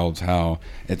wild how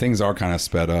things are kind of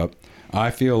sped up. I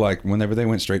feel like whenever they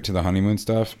went straight to the honeymoon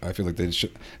stuff, I feel like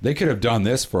they could have done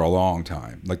this for a long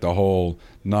time. Like the whole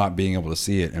not being able to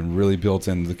see it and really built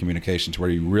in the communication to where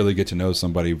you really get to know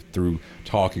somebody through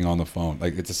talking on the phone.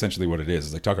 Like it's essentially what it is.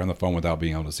 It's like talking on the phone without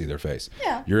being able to see their face.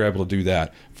 Yeah. You're able to do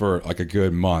that for like a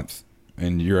good month,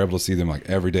 and you're able to see them like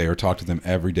every day or talk to them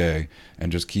every day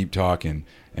and just keep talking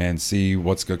and see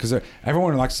what's good. Because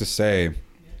everyone likes to say,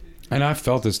 and I've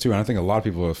felt this too, and I think a lot of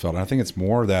people have felt it. I think it's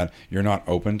more that you're not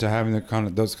open to having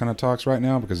those kind of talks right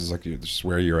now because it's like it's just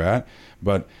where you're at.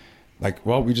 But like,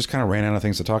 well, we just kind of ran out of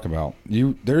things to talk about.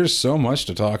 There's so much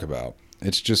to talk about.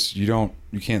 It's just you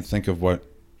can't think of what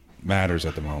matters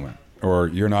at the moment, or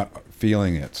you're not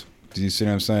feeling it. Do you see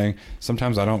what I'm saying?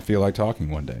 Sometimes I don't feel like talking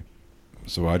one day,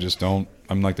 so I just don't.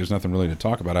 I'm like, there's nothing really to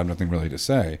talk about. I have nothing really to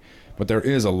say. But there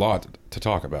is a lot to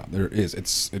talk about. There is.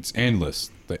 It's endless.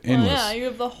 You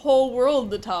have the whole world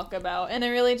to talk about. And it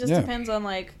really just depends on,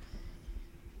 like,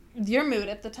 your mood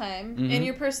at the time and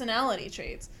your personality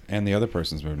traits. And the other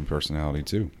person's mood and personality,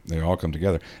 too. They all come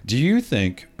together. Do you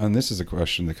think, and this is a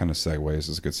question that kind of segues, this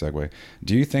is a good segue.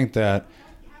 Do you think that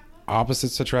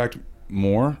opposites attract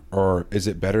more? Or is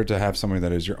it better to have somebody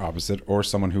that is your opposite or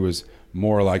someone who is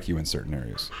more like you in certain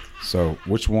areas? So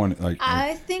which one?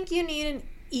 I think you need an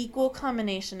equal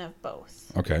combination of both.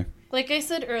 Okay. Like I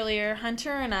said earlier,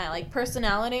 Hunter and I, like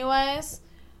personality-wise,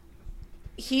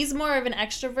 he's more of an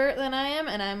extrovert than I am,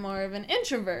 and I'm more of an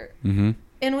introvert. Mm-hmm.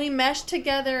 And we mesh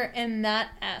together in that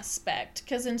aspect,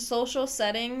 because in social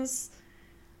settings,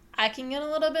 I can get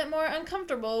a little bit more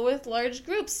uncomfortable with large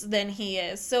groups than he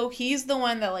is. So he's the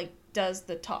one that, like, does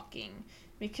the talking.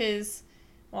 Because,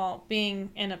 well,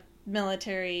 being in a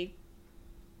military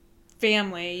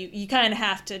family, you kind of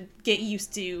have to get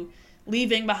used to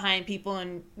leaving behind people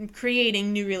and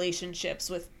creating new relationships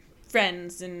with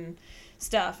friends and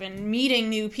stuff and meeting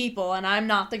new people. And I'm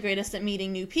not the greatest at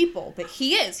meeting new people, but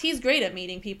he's great at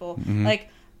meeting people. Mm-hmm. Like,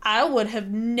 I would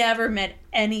have never met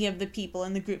any of the people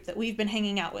in the group that we've been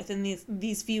hanging out with in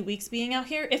these few weeks being out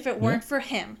here if it weren't for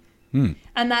him.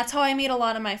 And that's how I meet a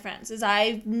lot of my friends, is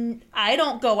I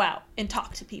don't go out and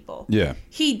talk to people. Yeah.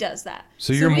 He does that.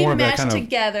 So you're more of that kind of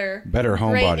together better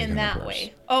homebody in that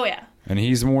way. Oh, yeah. And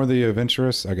he's more the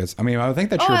adventurous, I guess. I mean, I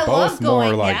think that you're both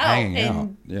more like hanging out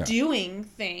and doing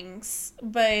things,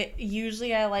 but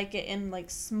usually I like it in like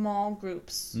small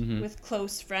groups with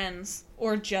close friends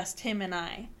or just him and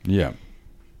I. Yeah.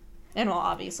 And well,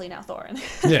 obviously now Thorin.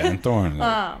 Yeah, and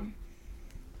Thorin.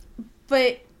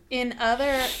 But in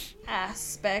other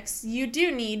aspects, you do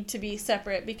need to be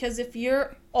separate, because if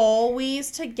you're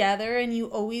always together and you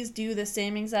always do the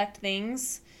same exact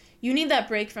things, you need that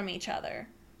break from each other.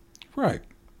 Right.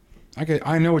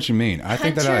 I know what you mean. I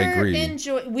think that I agree.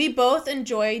 We both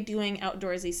enjoy doing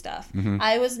outdoorsy stuff. Mm-hmm.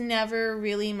 I was never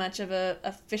really much of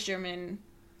a fisherwoman,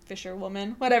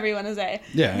 whatever you want to say.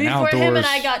 Yeah, before him and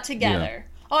I got together.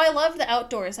 Yeah. Oh, I love the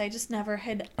outdoors. I just never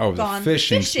had gone the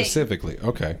fishing specifically.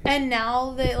 Okay. And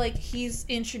now that like he's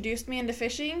introduced me into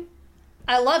fishing,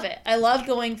 I love it. I love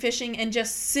going fishing and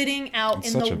just sitting out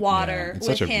in the water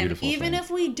with him. Even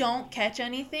if we don't catch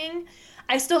anything,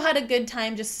 I still had a good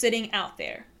time just sitting out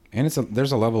there. And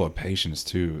there's a level of patience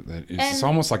too that it's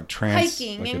almost like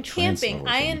hiking and camping.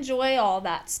 I enjoy all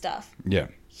that stuff. Yeah.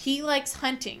 He likes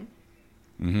hunting.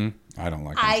 Mm-hmm. I don't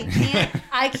like hunting.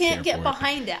 I can't get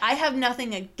behind it. I have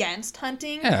nothing against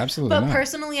hunting. Yeah, absolutely. But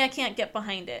personally, I can't get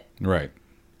behind it. Right.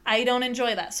 I don't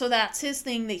enjoy that. So that's his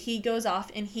thing that he goes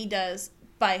off and he does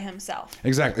by himself.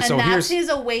 Exactly. And so that's his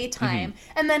away time.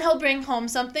 Mm-hmm. And then he'll bring home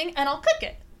something and I'll cook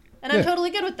it. And I'm totally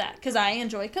good with that because I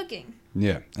enjoy cooking.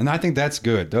 Yeah. And I think that's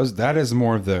good. That is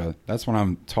more of that's what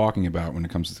I'm talking about when it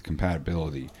comes to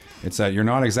compatibility. It's that you're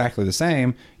not exactly the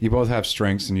same. You both have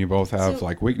strengths and you both have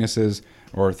like weaknesses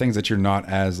or things that you're not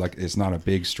as like, it's not a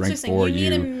big strength for you. You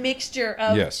need a mixture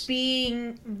of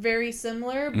being very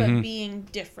similar, but being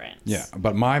different. Yeah.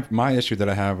 But my issue that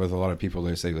I have with a lot of people,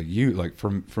 they say like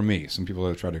for me, some people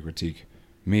have tried to critique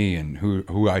me and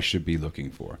who I should be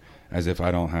looking for, as if I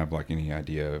don't have like any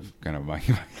idea of kind of like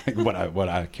what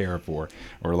I care for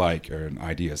or like or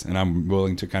ideas, and I'm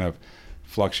willing to kind of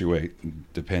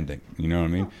fluctuate depending, you know what I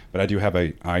mean? But I do have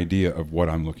an idea of what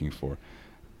I'm looking for.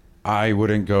 I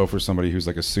wouldn't go for somebody who's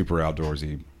like a super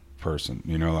outdoorsy person,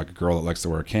 you know, like a girl that likes to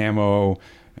wear camo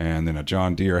and then a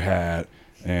John Deere hat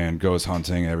and goes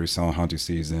hunting every hunting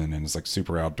season and it's like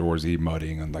super outdoorsy,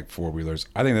 mudding on like four-wheelers.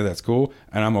 I think that's cool,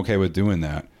 and I'm okay with doing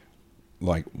that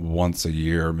like once a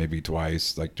year, maybe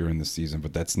twice, like during the season.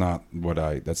 But that's not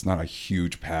a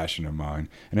huge passion of mine,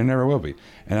 and it never will be.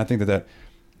 And I think that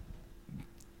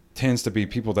tends to be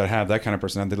people that have that kind of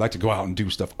personality. They like to go out and do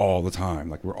stuff all the time.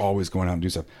 Like we're always going out and do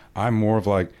stuff. I'm more of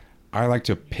like, I like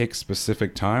to pick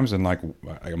specific times and like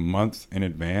a month in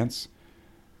advance.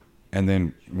 And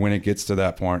then when it gets to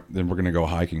that point, then we're going to go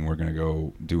hiking. We're going to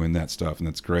go doing that stuff. And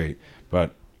that's great.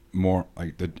 But more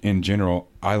like in general,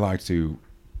 I like to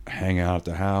hang out at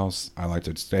the house. I like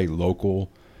to stay local.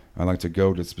 I like to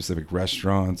go to specific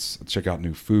restaurants, check out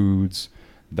new foods.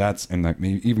 And like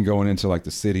me even going into like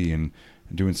the city and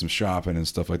doing some shopping and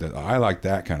stuff like that. I like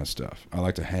that kind of stuff. I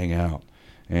like to hang out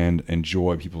and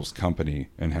enjoy people's company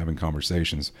and having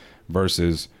conversations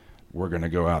versus we're going to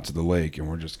go out to the lake and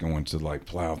we're just going to like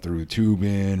plow through the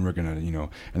tubing. We're going to, you know,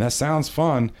 and that sounds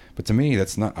fun, but to me,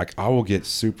 that's not like, I will get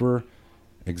super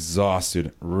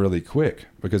exhausted really quick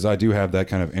because I do have that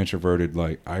kind of introverted,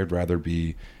 like I'd rather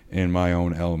be in my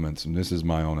own elements, and this is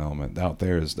my own element. Out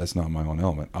there that's not my own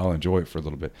element. I'll enjoy it for a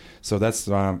little bit. So that's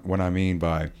what I mean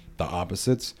by the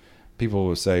opposites. People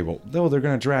will say, well, no, they're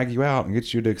going to drag you out and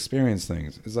get you to experience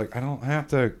things. It's like, I don't have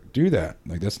to do that.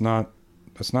 Like, that's not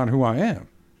who I am.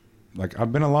 Like,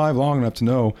 I've been alive long enough to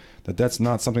know that that's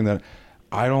not something that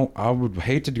I would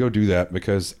hate to go do that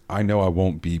because I know I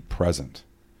won't be present.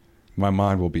 My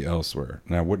mind will be elsewhere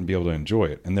and I wouldn't be able to enjoy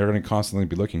it. And they're going to constantly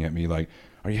be looking at me like,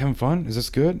 are you having fun? Is this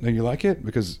good? Do you like it?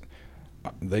 Because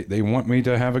they want me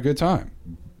to have a good time,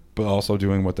 but also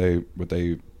doing what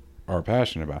they are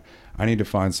passionate about. I need to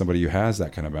find somebody who has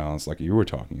that kind of balance like you were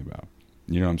talking about.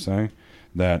 You know what I'm saying?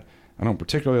 That I don't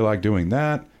particularly like doing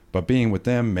that, but being with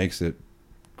them makes it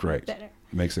great. Better.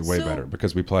 Makes it way better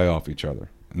because we play off each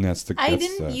other. And I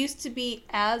didn't used to be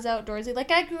as outdoorsy.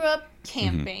 Like I grew up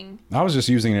camping. Mm-hmm. I was just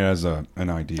using it as an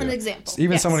idea. An example.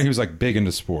 Even somebody who's like big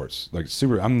into sports, like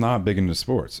I'm not big into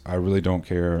sports. I really don't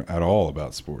care at all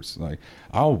about sports. Like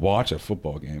I'll watch a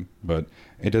football game, but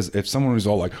it does. If someone who's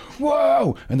all like,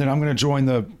 whoa, and then I'm going to join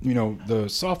the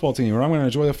softball team, or I'm going to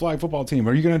join the flag football team.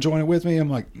 Are you going to join it with me? I'm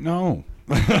like, no.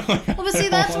 Well, but see,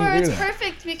 that's where it's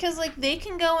perfect because like they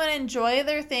can go and enjoy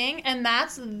their thing, and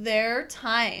that's their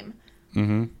time.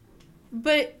 Mm-hmm.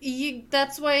 But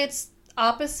that's why it's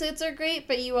opposites are great,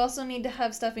 but you also need to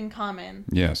have stuff in common.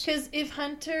 Yes. Because if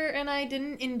Hunter and I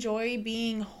didn't enjoy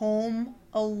being home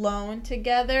alone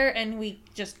together and we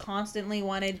just constantly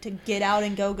wanted to get out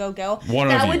and go,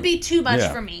 that would be too much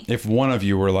for me. If one of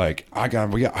you were like, I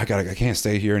can't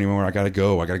stay here anymore. I gotta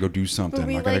go do something.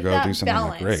 I gotta go do something.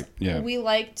 Like, great. Yeah. We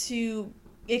like to,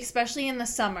 especially in the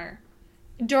summer.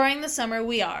 During the summer,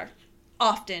 we are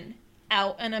often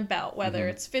out and about, whether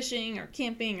it's fishing or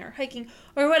camping or hiking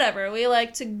or whatever. We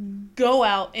like to go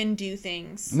out and do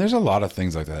things. And there's a lot of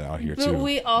things like that out here too. But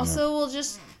we also will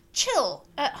just chill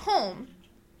at home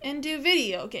and do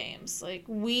video games. Like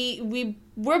we're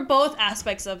both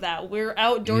aspects of that. We're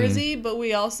outdoorsy, but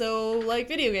we also like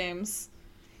video games.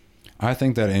 I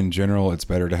think that in general, it's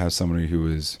better to have somebody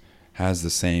who has the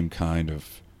same kind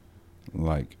of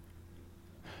like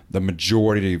the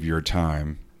majority of your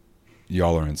time,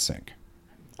 y'all are in sync.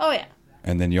 Oh yeah.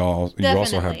 And then you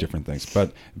also have different things.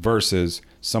 But versus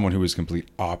someone who is complete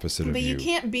opposite of you. But you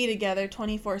can't be together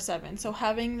 24/7. So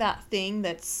having that thing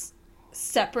that's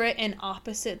separate and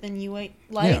opposite than you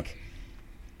like.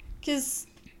 Because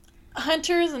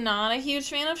Hunter is not a huge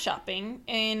fan of shopping.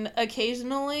 And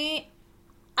occasionally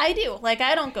I do. Like,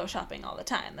 I don't go shopping all the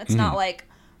time. That's not like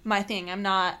my thing. I'm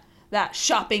not that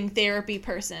shopping therapy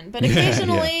person. But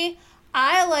occasionally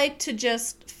I like to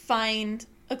just find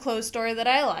a clothes store that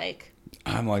I like.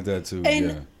 I'm like that too.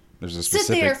 And there's a sit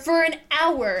there for an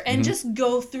hour and just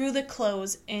go through the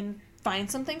clothes and find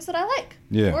some things that I like.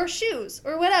 Yeah. Or shoes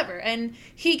or whatever. And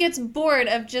he gets bored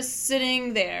of just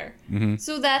sitting there.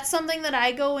 So that's something that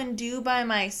I go and do by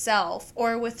myself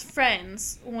or with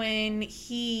friends when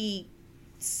he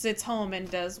sits home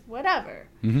and does whatever.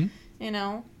 You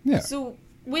know? Yeah. So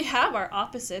we have our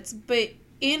opposites, but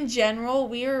in general,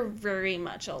 we are very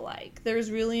much alike. There's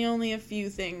really only a few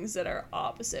things that are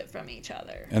opposite from each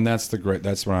other. And that's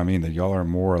what I mean, that y'all are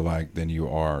more alike than you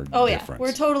are different.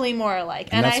 We're totally more alike.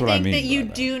 And I think that you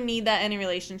do need that in a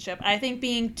relationship. I think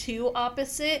being too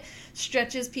opposite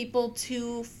stretches people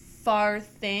too far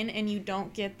thin, and you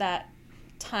don't get that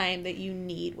time that you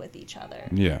need with each other.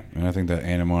 Yeah, and I think that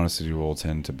animosity will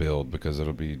tend to build because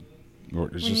it'll be...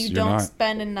 when you don't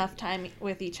spend enough time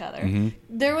with each other.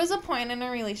 There was a point in a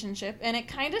relationship, and it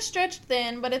kind of stretched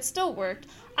thin, but it still worked.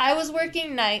 I was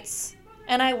working nights,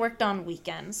 and I worked on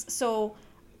weekends. So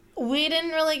we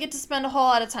didn't really get to spend a whole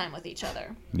lot of time with each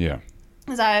other. Yeah.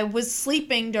 Because I was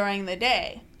sleeping during the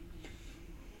day.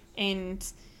 And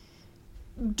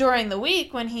during the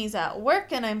week, when he's at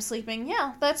work and I'm sleeping,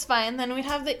 yeah, that's fine. Then we'd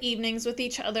have the evenings with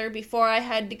each other before I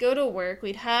had to go to work.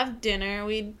 We'd have dinner,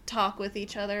 we'd talk with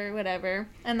each other, whatever.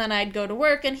 And then I'd go to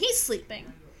work and he's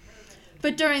sleeping.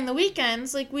 But during the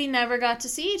weekends, like, we never got to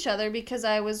see each other because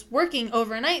I was working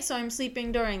overnight, so I'm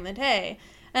sleeping during the day.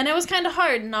 And it was kind of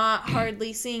hard not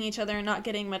hardly seeing each other and not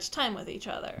getting much time with each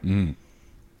other.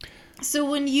 So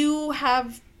when you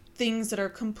have things that are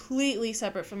completely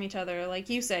separate from each other, like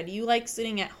you said, you like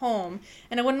sitting at home,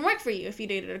 and it wouldn't work for you if you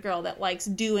dated a girl that likes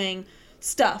doing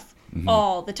stuff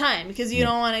all the time, because you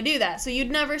don't want to do that. So you'd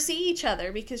never see each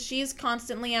other because she's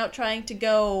constantly out trying to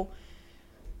go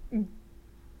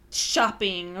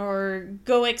shopping or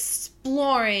go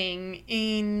exploring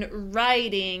and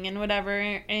riding and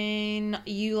whatever, and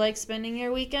you like spending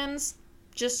your weekends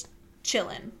just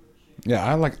chilling. Yeah,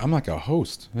 I'm like a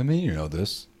host. I mean, you know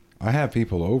this. I have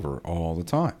people over all the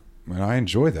time, and I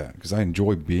enjoy that because I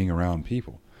enjoy being around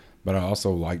people. But I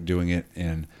also like doing it,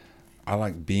 and I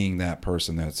like being that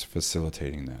person that's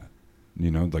facilitating that. You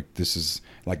know, like, this is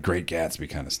like Great Gatsby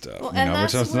kind of stuff. Well, you know,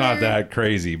 which is not that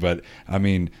crazy, but I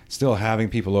mean, still having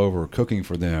people over, cooking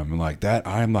for them, and like that.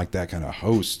 I'm like that kind of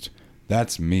host.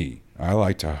 That's me. I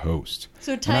like to host.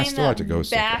 So tying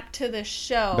that back to the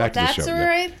show, that's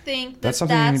where I think that's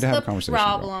the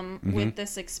problem with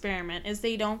this experiment, is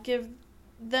they don't give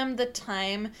them the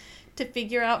time to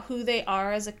figure out who they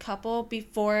are as a couple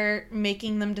before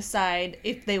making them decide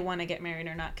if they want to get married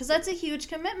or not. Because that's a huge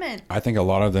commitment. I think a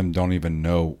lot of them don't even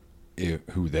know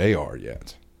who they are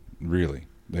yet, really.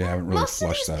 They haven't really flushed that out.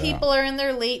 Most of these people are in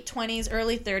their late 20s,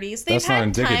 early 30s. They've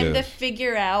had time to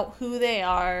figure out who they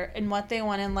are and what they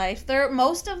want in life.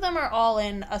 Most of them are all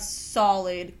in a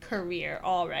solid career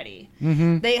already.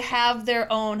 They have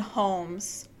their own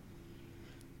homes.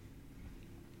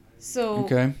 So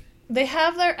they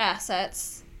have their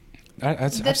assets.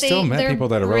 I've still met people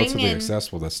that are relatively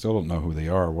successful that still don't know who they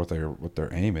are, what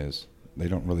their aim is. They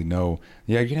don't really know.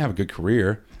 Yeah, you can have a good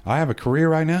career. I have a career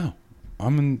right now.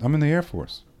 I'm in the Air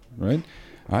Force, right?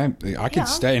 I can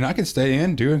stay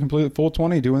in doing completely full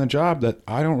 20, doing a job that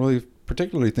I don't really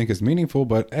particularly think is meaningful,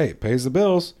 but hey, it pays the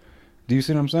bills. Do you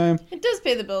see what I'm saying? It does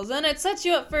pay the bills, and it sets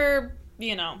you up for,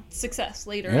 success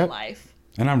later in life.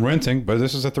 And I'm renting, but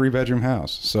this is a 3-bedroom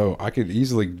house, so I could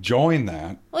easily join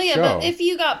that. Well, yeah, but if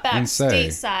you got back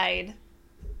stateside,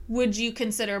 would you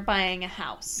consider buying a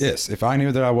house? Yes, if I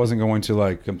knew that I wasn't going to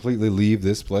like completely leave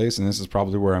this place, and this is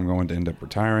probably where I'm going to end up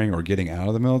retiring or getting out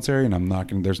of the military, and I'm not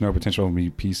going. There's no potential of me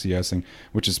PCSing,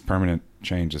 which is permanent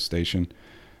change of station,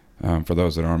 for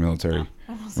those that aren't military,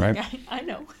 right? Like, I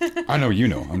know. I know you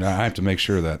know. I mean, I have to make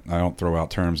sure that I don't throw out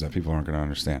terms that people aren't going to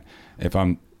understand. If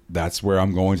that's where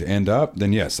I'm going to end up,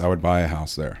 then yes, I would buy a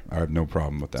house there. I have no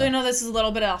problem with that. So I know this is a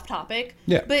little bit off topic.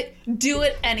 Yeah. But do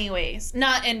it anyways.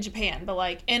 Not in Japan, but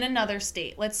like in another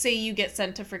state. Let's say you get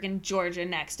sent to freaking Georgia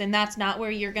next, and that's not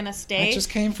where you're going to stay. I just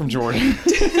came from Georgia.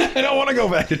 I don't want to go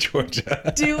back to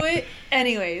Georgia. Do it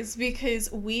anyways, because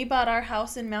we bought our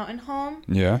house in Mountain Home.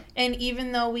 Yeah. And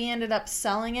even though we ended up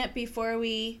selling it before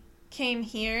we came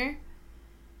here,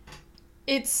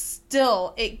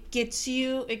 it gets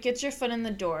your foot in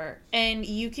the door, and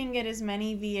you can get as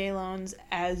many VA loans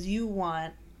as you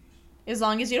want as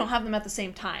long as you don't have them at the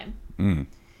same time.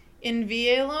 In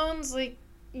VA loans, like,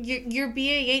 your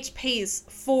BAH pays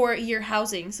for your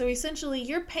housing. So essentially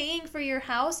you're paying for your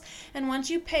house, and once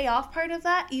you pay off part of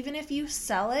that, even if you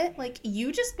sell it, like,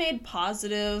 you just made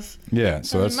positive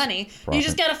so that's money. Profit. You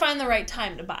just got to find the right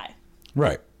time to buy.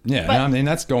 Right. Yeah, but, I mean,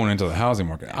 that's going into the housing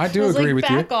market. I do agree with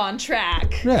you. Back on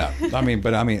track. Yeah.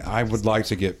 I would like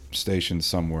to get stationed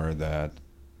somewhere that,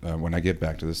 when I get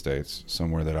back to the States,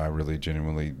 somewhere that I really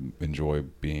genuinely enjoy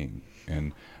being.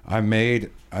 And I made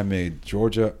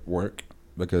Georgia work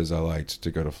because I liked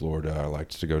to go to Florida. I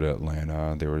liked to go to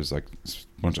Atlanta. There was like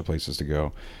a bunch of places to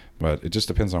go. But it just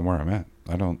depends on where I'm at.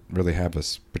 I don't really have a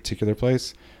particular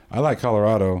place. I like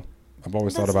Colorado. I've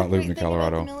always thought about living in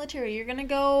Colorado. About the military, you're gonna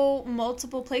go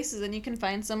multiple places, and you can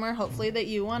find somewhere hopefully that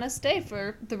you want to stay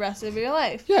for the rest of your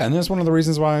life. Yeah, and that's one of the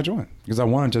reasons why I joined, because I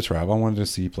wanted to travel. I wanted to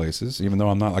see places, even though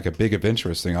I'm not like a big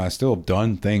adventurous thing. I still have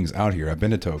done things out here. I've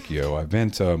been to Tokyo. I've been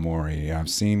to Mori.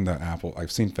 I've seen the Apple.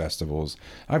 I've seen festivals.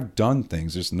 I've done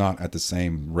things, just not at the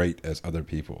same rate as other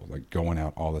people. Like going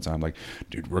out all the time. Like,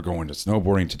 dude, we're going to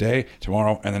snowboarding today,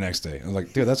 tomorrow, and the next day. I'm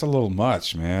like, dude, that's a little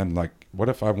much, man. Like, what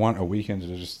if I want a weekend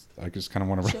to I just kind of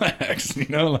want to relax, you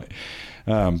know? Like,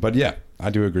 but yeah,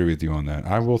 I do agree with you on that.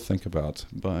 I will think about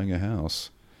buying a house.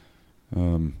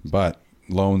 But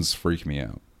loans freak me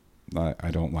out. I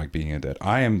don't like being in debt.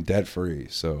 I am debt free,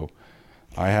 so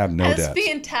I have no debt. As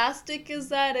fantastic as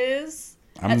that is,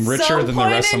 I'm richer than the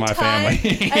rest of my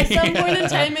family. At some point in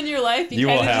time in your life, you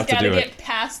kind of just got to get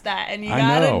past that, and you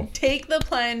got to take the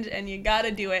plunge, and you got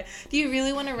to do it. Do you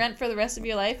really want to rent for the rest of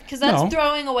your life? Because that's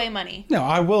throwing away money. No,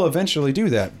 I will eventually do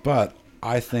that, but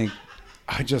I think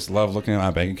I just love looking at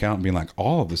my bank account and being like,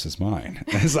 all of this is mine.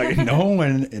 It's like no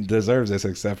one deserves this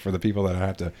except for the people that I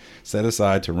have to set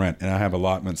aside to rent. And I have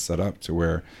allotments set up to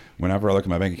where whenever I look at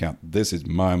my bank account, this is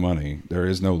my money. There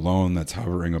is no loan that's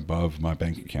hovering above my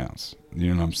bank accounts.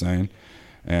 You know what I'm saying?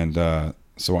 And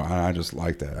so I just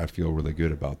like that. I feel really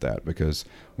good about that because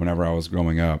whenever I was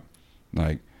growing up,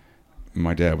 like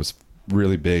my dad was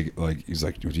really big. Like he's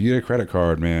like, if you get a credit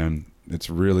card, man, it's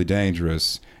really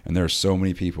dangerous. And there are so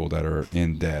many people that are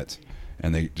in debt,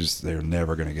 and they're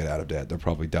never going to get out of debt. They'll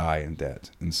probably die in debt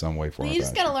in some way, form, or fashion. You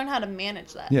just got to learn how to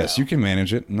manage that. Yes, you can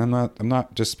manage it, and I'm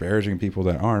not disparaging people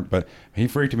that aren't. But he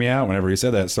freaked me out whenever he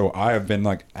said that. So I have been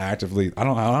like actively. I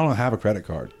don't have a credit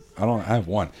card. I have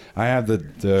one. I have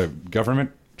the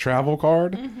government travel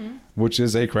card, which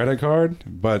is a credit card,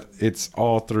 but it's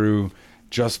all through.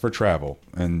 Just for travel,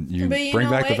 and you bring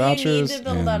back the vouchers. You need to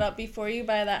build that up before you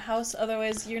buy that house.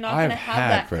 Otherwise, you're not going to have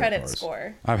that credit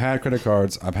score. I've had credit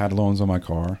cards. I've had loans on my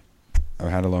car. I've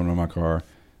had a loan on my car,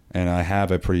 and I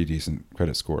have a pretty decent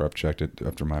credit score. I've checked it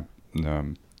after my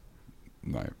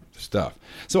stuff.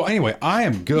 So anyway, I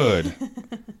am good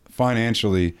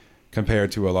financially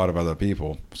compared to a lot of other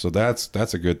people. So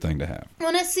that's a good thing to have. Well,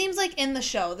 and it seems like in the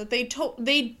show that they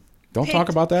don't talk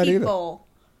about that either.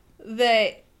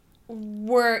 That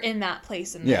were in that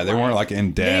place in their they weren't like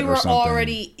in debt or something. They were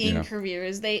already in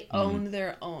careers. They owned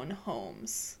their own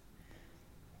homes.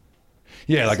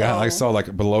 Yeah, like I saw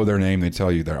like below their name they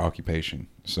tell you their occupation.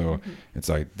 So it's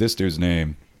like this dude's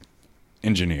name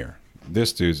engineer,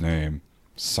 this dude's name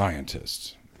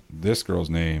scientist, this girl's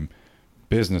name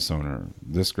business owner,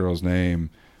 this girl's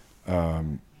name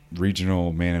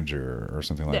regional manager or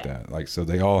something like that. Like so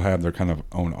they all have their kind of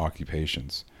own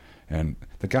occupations. And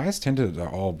the guys tended to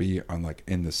all be on like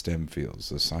in the STEM fields,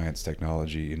 the science,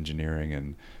 technology,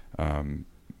 engineering, and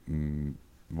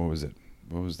what was it?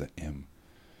 What was the M?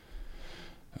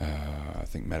 I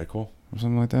think medical or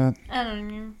something like that. I don't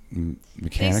know.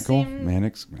 Mechanical,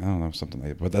 mechanics. I don't know, something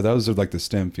like that. But those are like the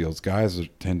STEM fields. Guys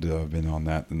tend to have been on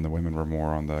that, and the women were more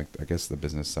on the, I guess, the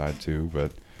business side too.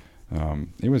 But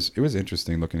it was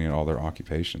interesting looking at all their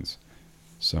occupations.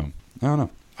 So I don't know.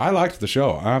 I liked the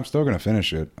show. I'm still going to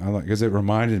finish it. Because it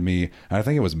reminded me, and I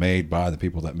think it was made by the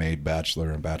people that made Bachelor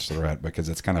and Bachelorette because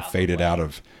it's kind of faded out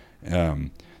of,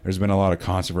 there's been a lot of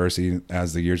controversy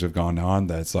as the years have gone on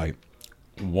that's like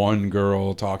one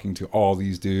girl talking to all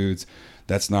these dudes.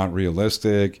 That's not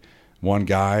realistic. One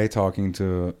guy talking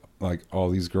to like all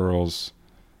these girls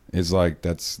is like,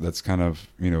 that's kind of,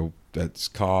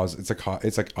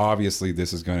 it's like obviously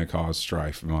this is going to cause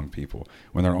strife among people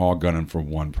when they're all gunning for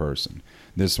one person.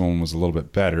 This one was a little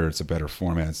bit better. It's a better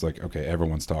format. It's like, okay,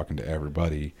 everyone's talking to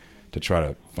everybody to try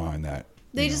to find that.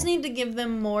 They just need to give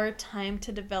them more time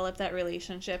to develop that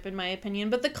relationship, in my opinion.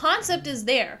 But the concept is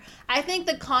there. I think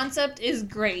the concept is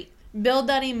great. Build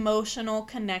that emotional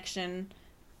connection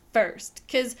first.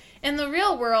 Because in the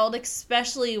real world,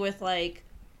 especially with like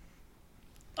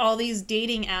all these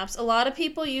dating apps, a lot of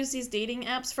people use these dating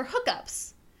apps for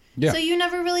hookups. Yeah. So you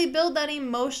never really build that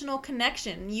emotional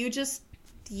connection. You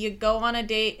go on a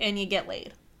date and you get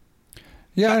laid.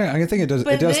 Yeah, I think it does.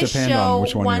 But it does depend on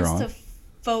which one you're on. Wants to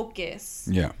focus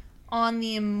on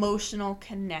the emotional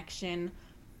connection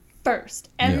first,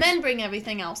 and then bring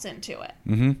everything else into it.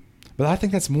 Mm-hmm. But I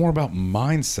think that's more about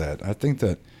mindset. I think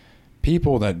that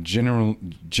people that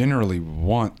genuinely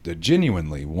want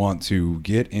to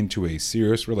get into a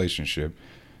serious relationship,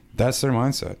 that's their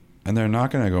mindset, and they're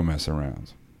not going to go mess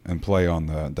around and play on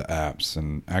the apps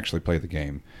and actually play the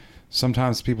game.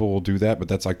 Sometimes people will do that, but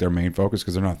that's like their main focus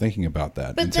because they're not thinking about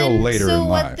that until later in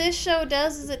life. So what this show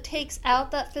does is it takes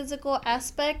out that physical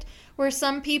aspect where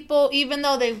some people, even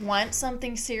though they want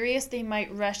something serious, they might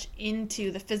rush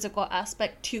into the physical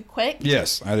aspect too quick.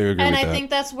 Yes, I do agree with that. And I think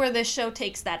that's where this show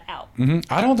takes that out. Mm-hmm.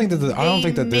 I don't think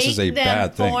that this is a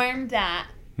bad thing. They form that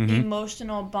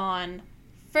emotional bond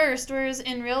first, whereas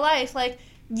in real life, like,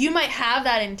 you might have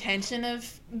that intention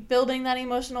of building that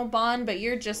emotional bond, but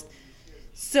you're just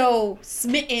so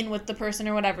smitten with the person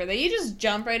or whatever that you just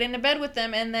jump right into bed with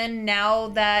them, and then now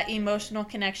that emotional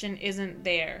connection isn't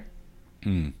there.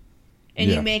 And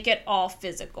you make it all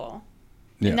physical.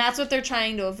 And that's what they're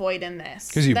trying to avoid in this.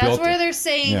 That's where they're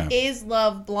saying, is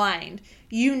love blind?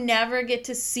 You never get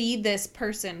to see this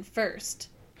person first.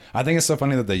 I think it's so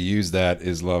funny that they use that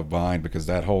is love blind, because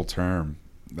that whole term,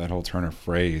 Turner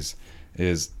phrase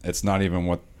it's not even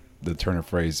what the Turner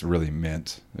phrase really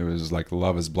meant. It was like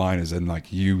love is blind, as in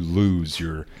like you lose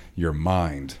your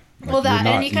mind. Like, well, that,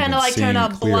 and you kind of like turn a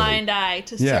blind eye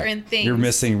to certain things. You're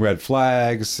missing red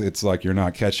flags. It's like you're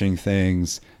not catching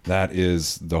things. That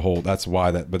is that's why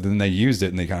that, but then they used it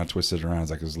and they kind of twisted it around. It's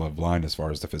like it's love blind as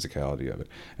far as the physicality of it.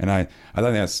 And I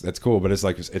think that's cool, but it's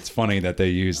like, it's funny that they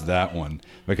use that one,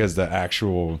 because the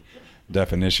actual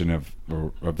definition of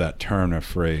that term or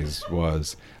phrase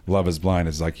was love is blind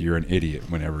is like you're an idiot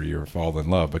whenever you fall in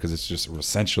love, because it's just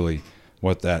essentially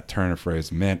what that turn of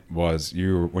phrase meant was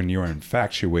when you're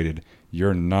infatuated,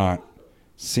 you're not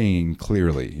seeing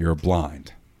clearly, you're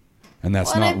blind, and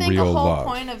that's not real love. And I think the whole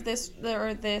point of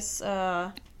this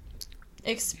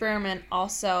experiment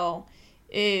also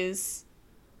is,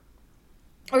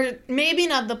 or maybe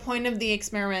not the point of the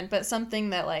experiment, but something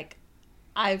that like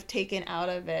I've taken out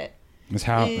of it,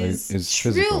 is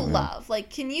true physical, love. Like,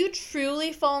 can you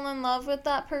truly fall in love with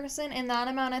that person in that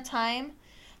amount of time?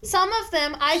 Some of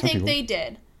them, I think they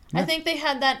did. Yeah. I think they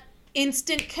had that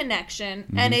instant connection,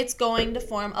 and it's going to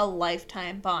form a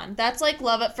lifetime bond. That's like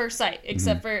love at first sight,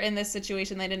 except for in this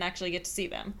situation, they didn't actually get to see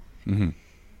them.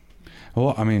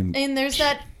 Well, I mean... And there's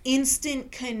that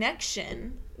instant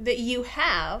connection that you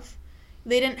have.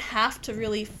 They didn't have to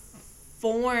really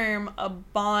form a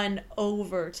bond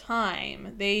over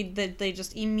time. They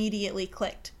just immediately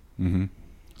clicked.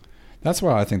 That's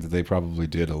why I think that they probably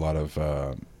did a lot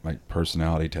of like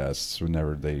personality tests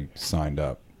whenever they signed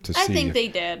up to see. I think they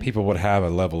did. People would have a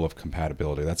level of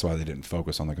compatibility. That's why they didn't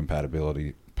focus on the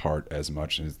compatibility part as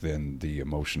much as then the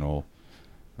emotional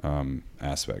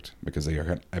aspect, because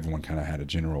everyone kind of had a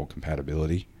general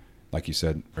compatibility, like you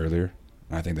said earlier.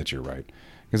 And I think that you're right,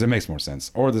 because it makes more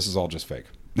sense. Or this is all just fake.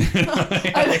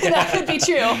 That could be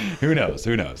true. Who knows?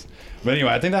 But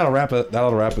anyway, I think that'll wrap it.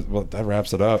 Well, that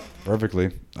wraps it up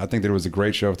perfectly. I think that it was a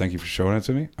great show. Thank you for showing it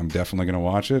to me. I'm definitely going to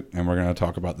watch it, and we're going to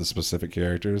talk about the specific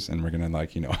characters, and we're going to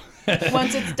once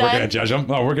it's done, we're going to judge them.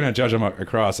 No, we're going to judge them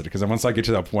across it, because once I get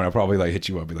to that point, I'll probably like hit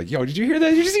you up, and be like, "Yo, did you hear that?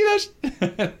 Did you see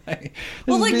that?"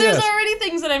 Well, like, there's already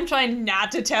things that I'm trying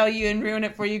not to tell you and ruin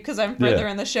it for you because I'm further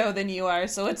in the show than you are.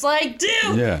 So it's like,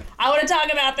 dude, I want to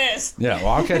talk about this. Yeah,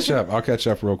 well, I'll catch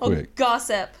up real quick.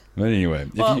 Gossip. But anyway,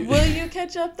 will you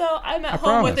catch up though? I'm at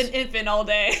home with an infant all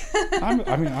day.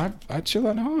 I chill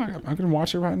at home. I can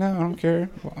watch it right now. I don't care.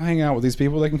 I'll hang out with these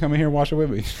people. They can come in here and watch it with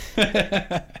me.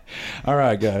 All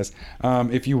right, guys.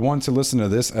 If you want to listen to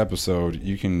this episode,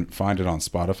 you can find it on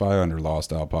Spotify under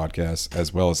Lost Out Podcast,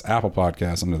 as well as Apple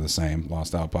Podcasts under the same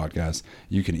Lost Out Podcast.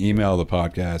 You can email the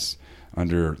podcast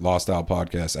under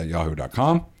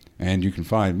lostoutpodcast@yahoo.com. And you can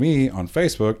find me on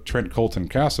Facebook, Trent Colton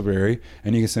Castleberry,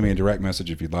 and you can send me a direct message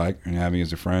if you'd like, and have me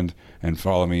as a friend, and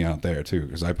follow me out there too,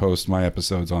 because I post my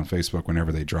episodes on Facebook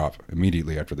whenever they drop,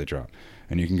 immediately after they drop.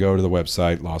 And you can go to the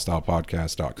website,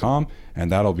 lostoutpodcast.com,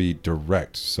 and that'll be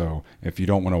direct. So if you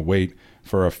don't want to wait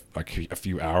for a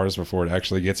few hours before it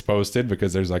actually gets posted,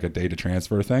 because there's like a data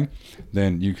transfer thing,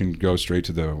 then you can go straight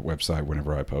to the website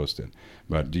whenever I post it.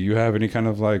 But do you have any kind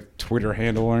of like Twitter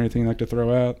handle or anything like to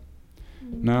throw out?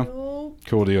 No?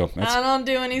 Cool deal. I don't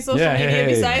do any social media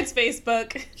besides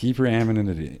Facebook. Keep your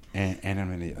anonymity.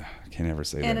 Anonymity. I can't ever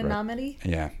say that. Anonymity?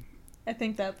 Right. Yeah. I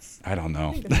think that's... I don't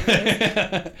know.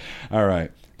 All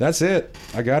right. That's it.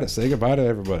 I got it. Say goodbye to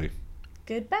everybody.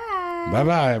 Goodbye.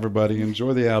 Bye-bye, everybody.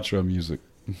 Enjoy the outro music.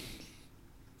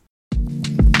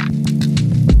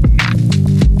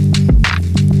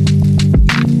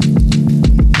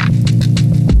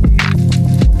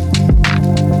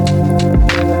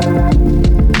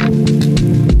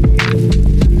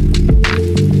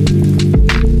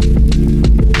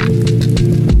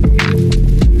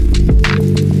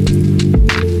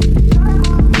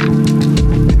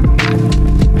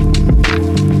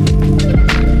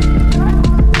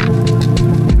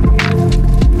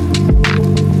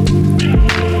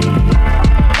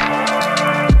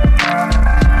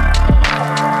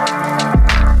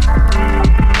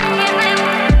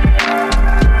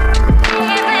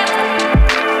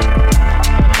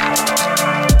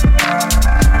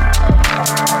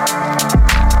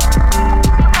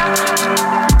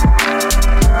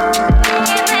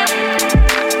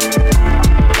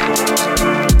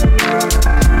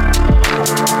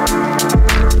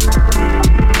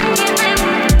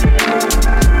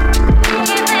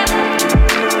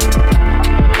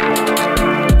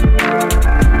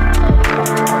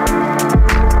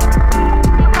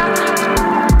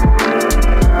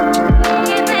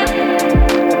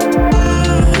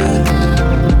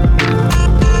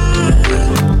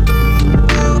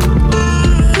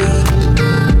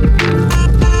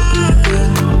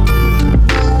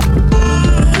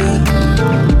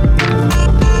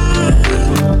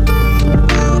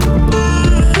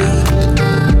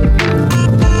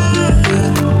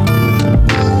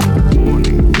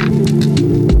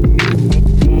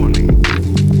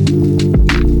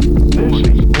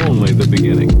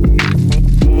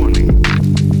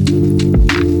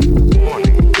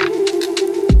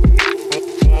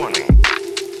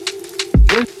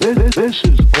 This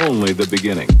is only the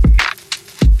beginning.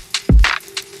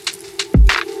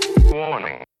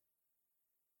 Warning.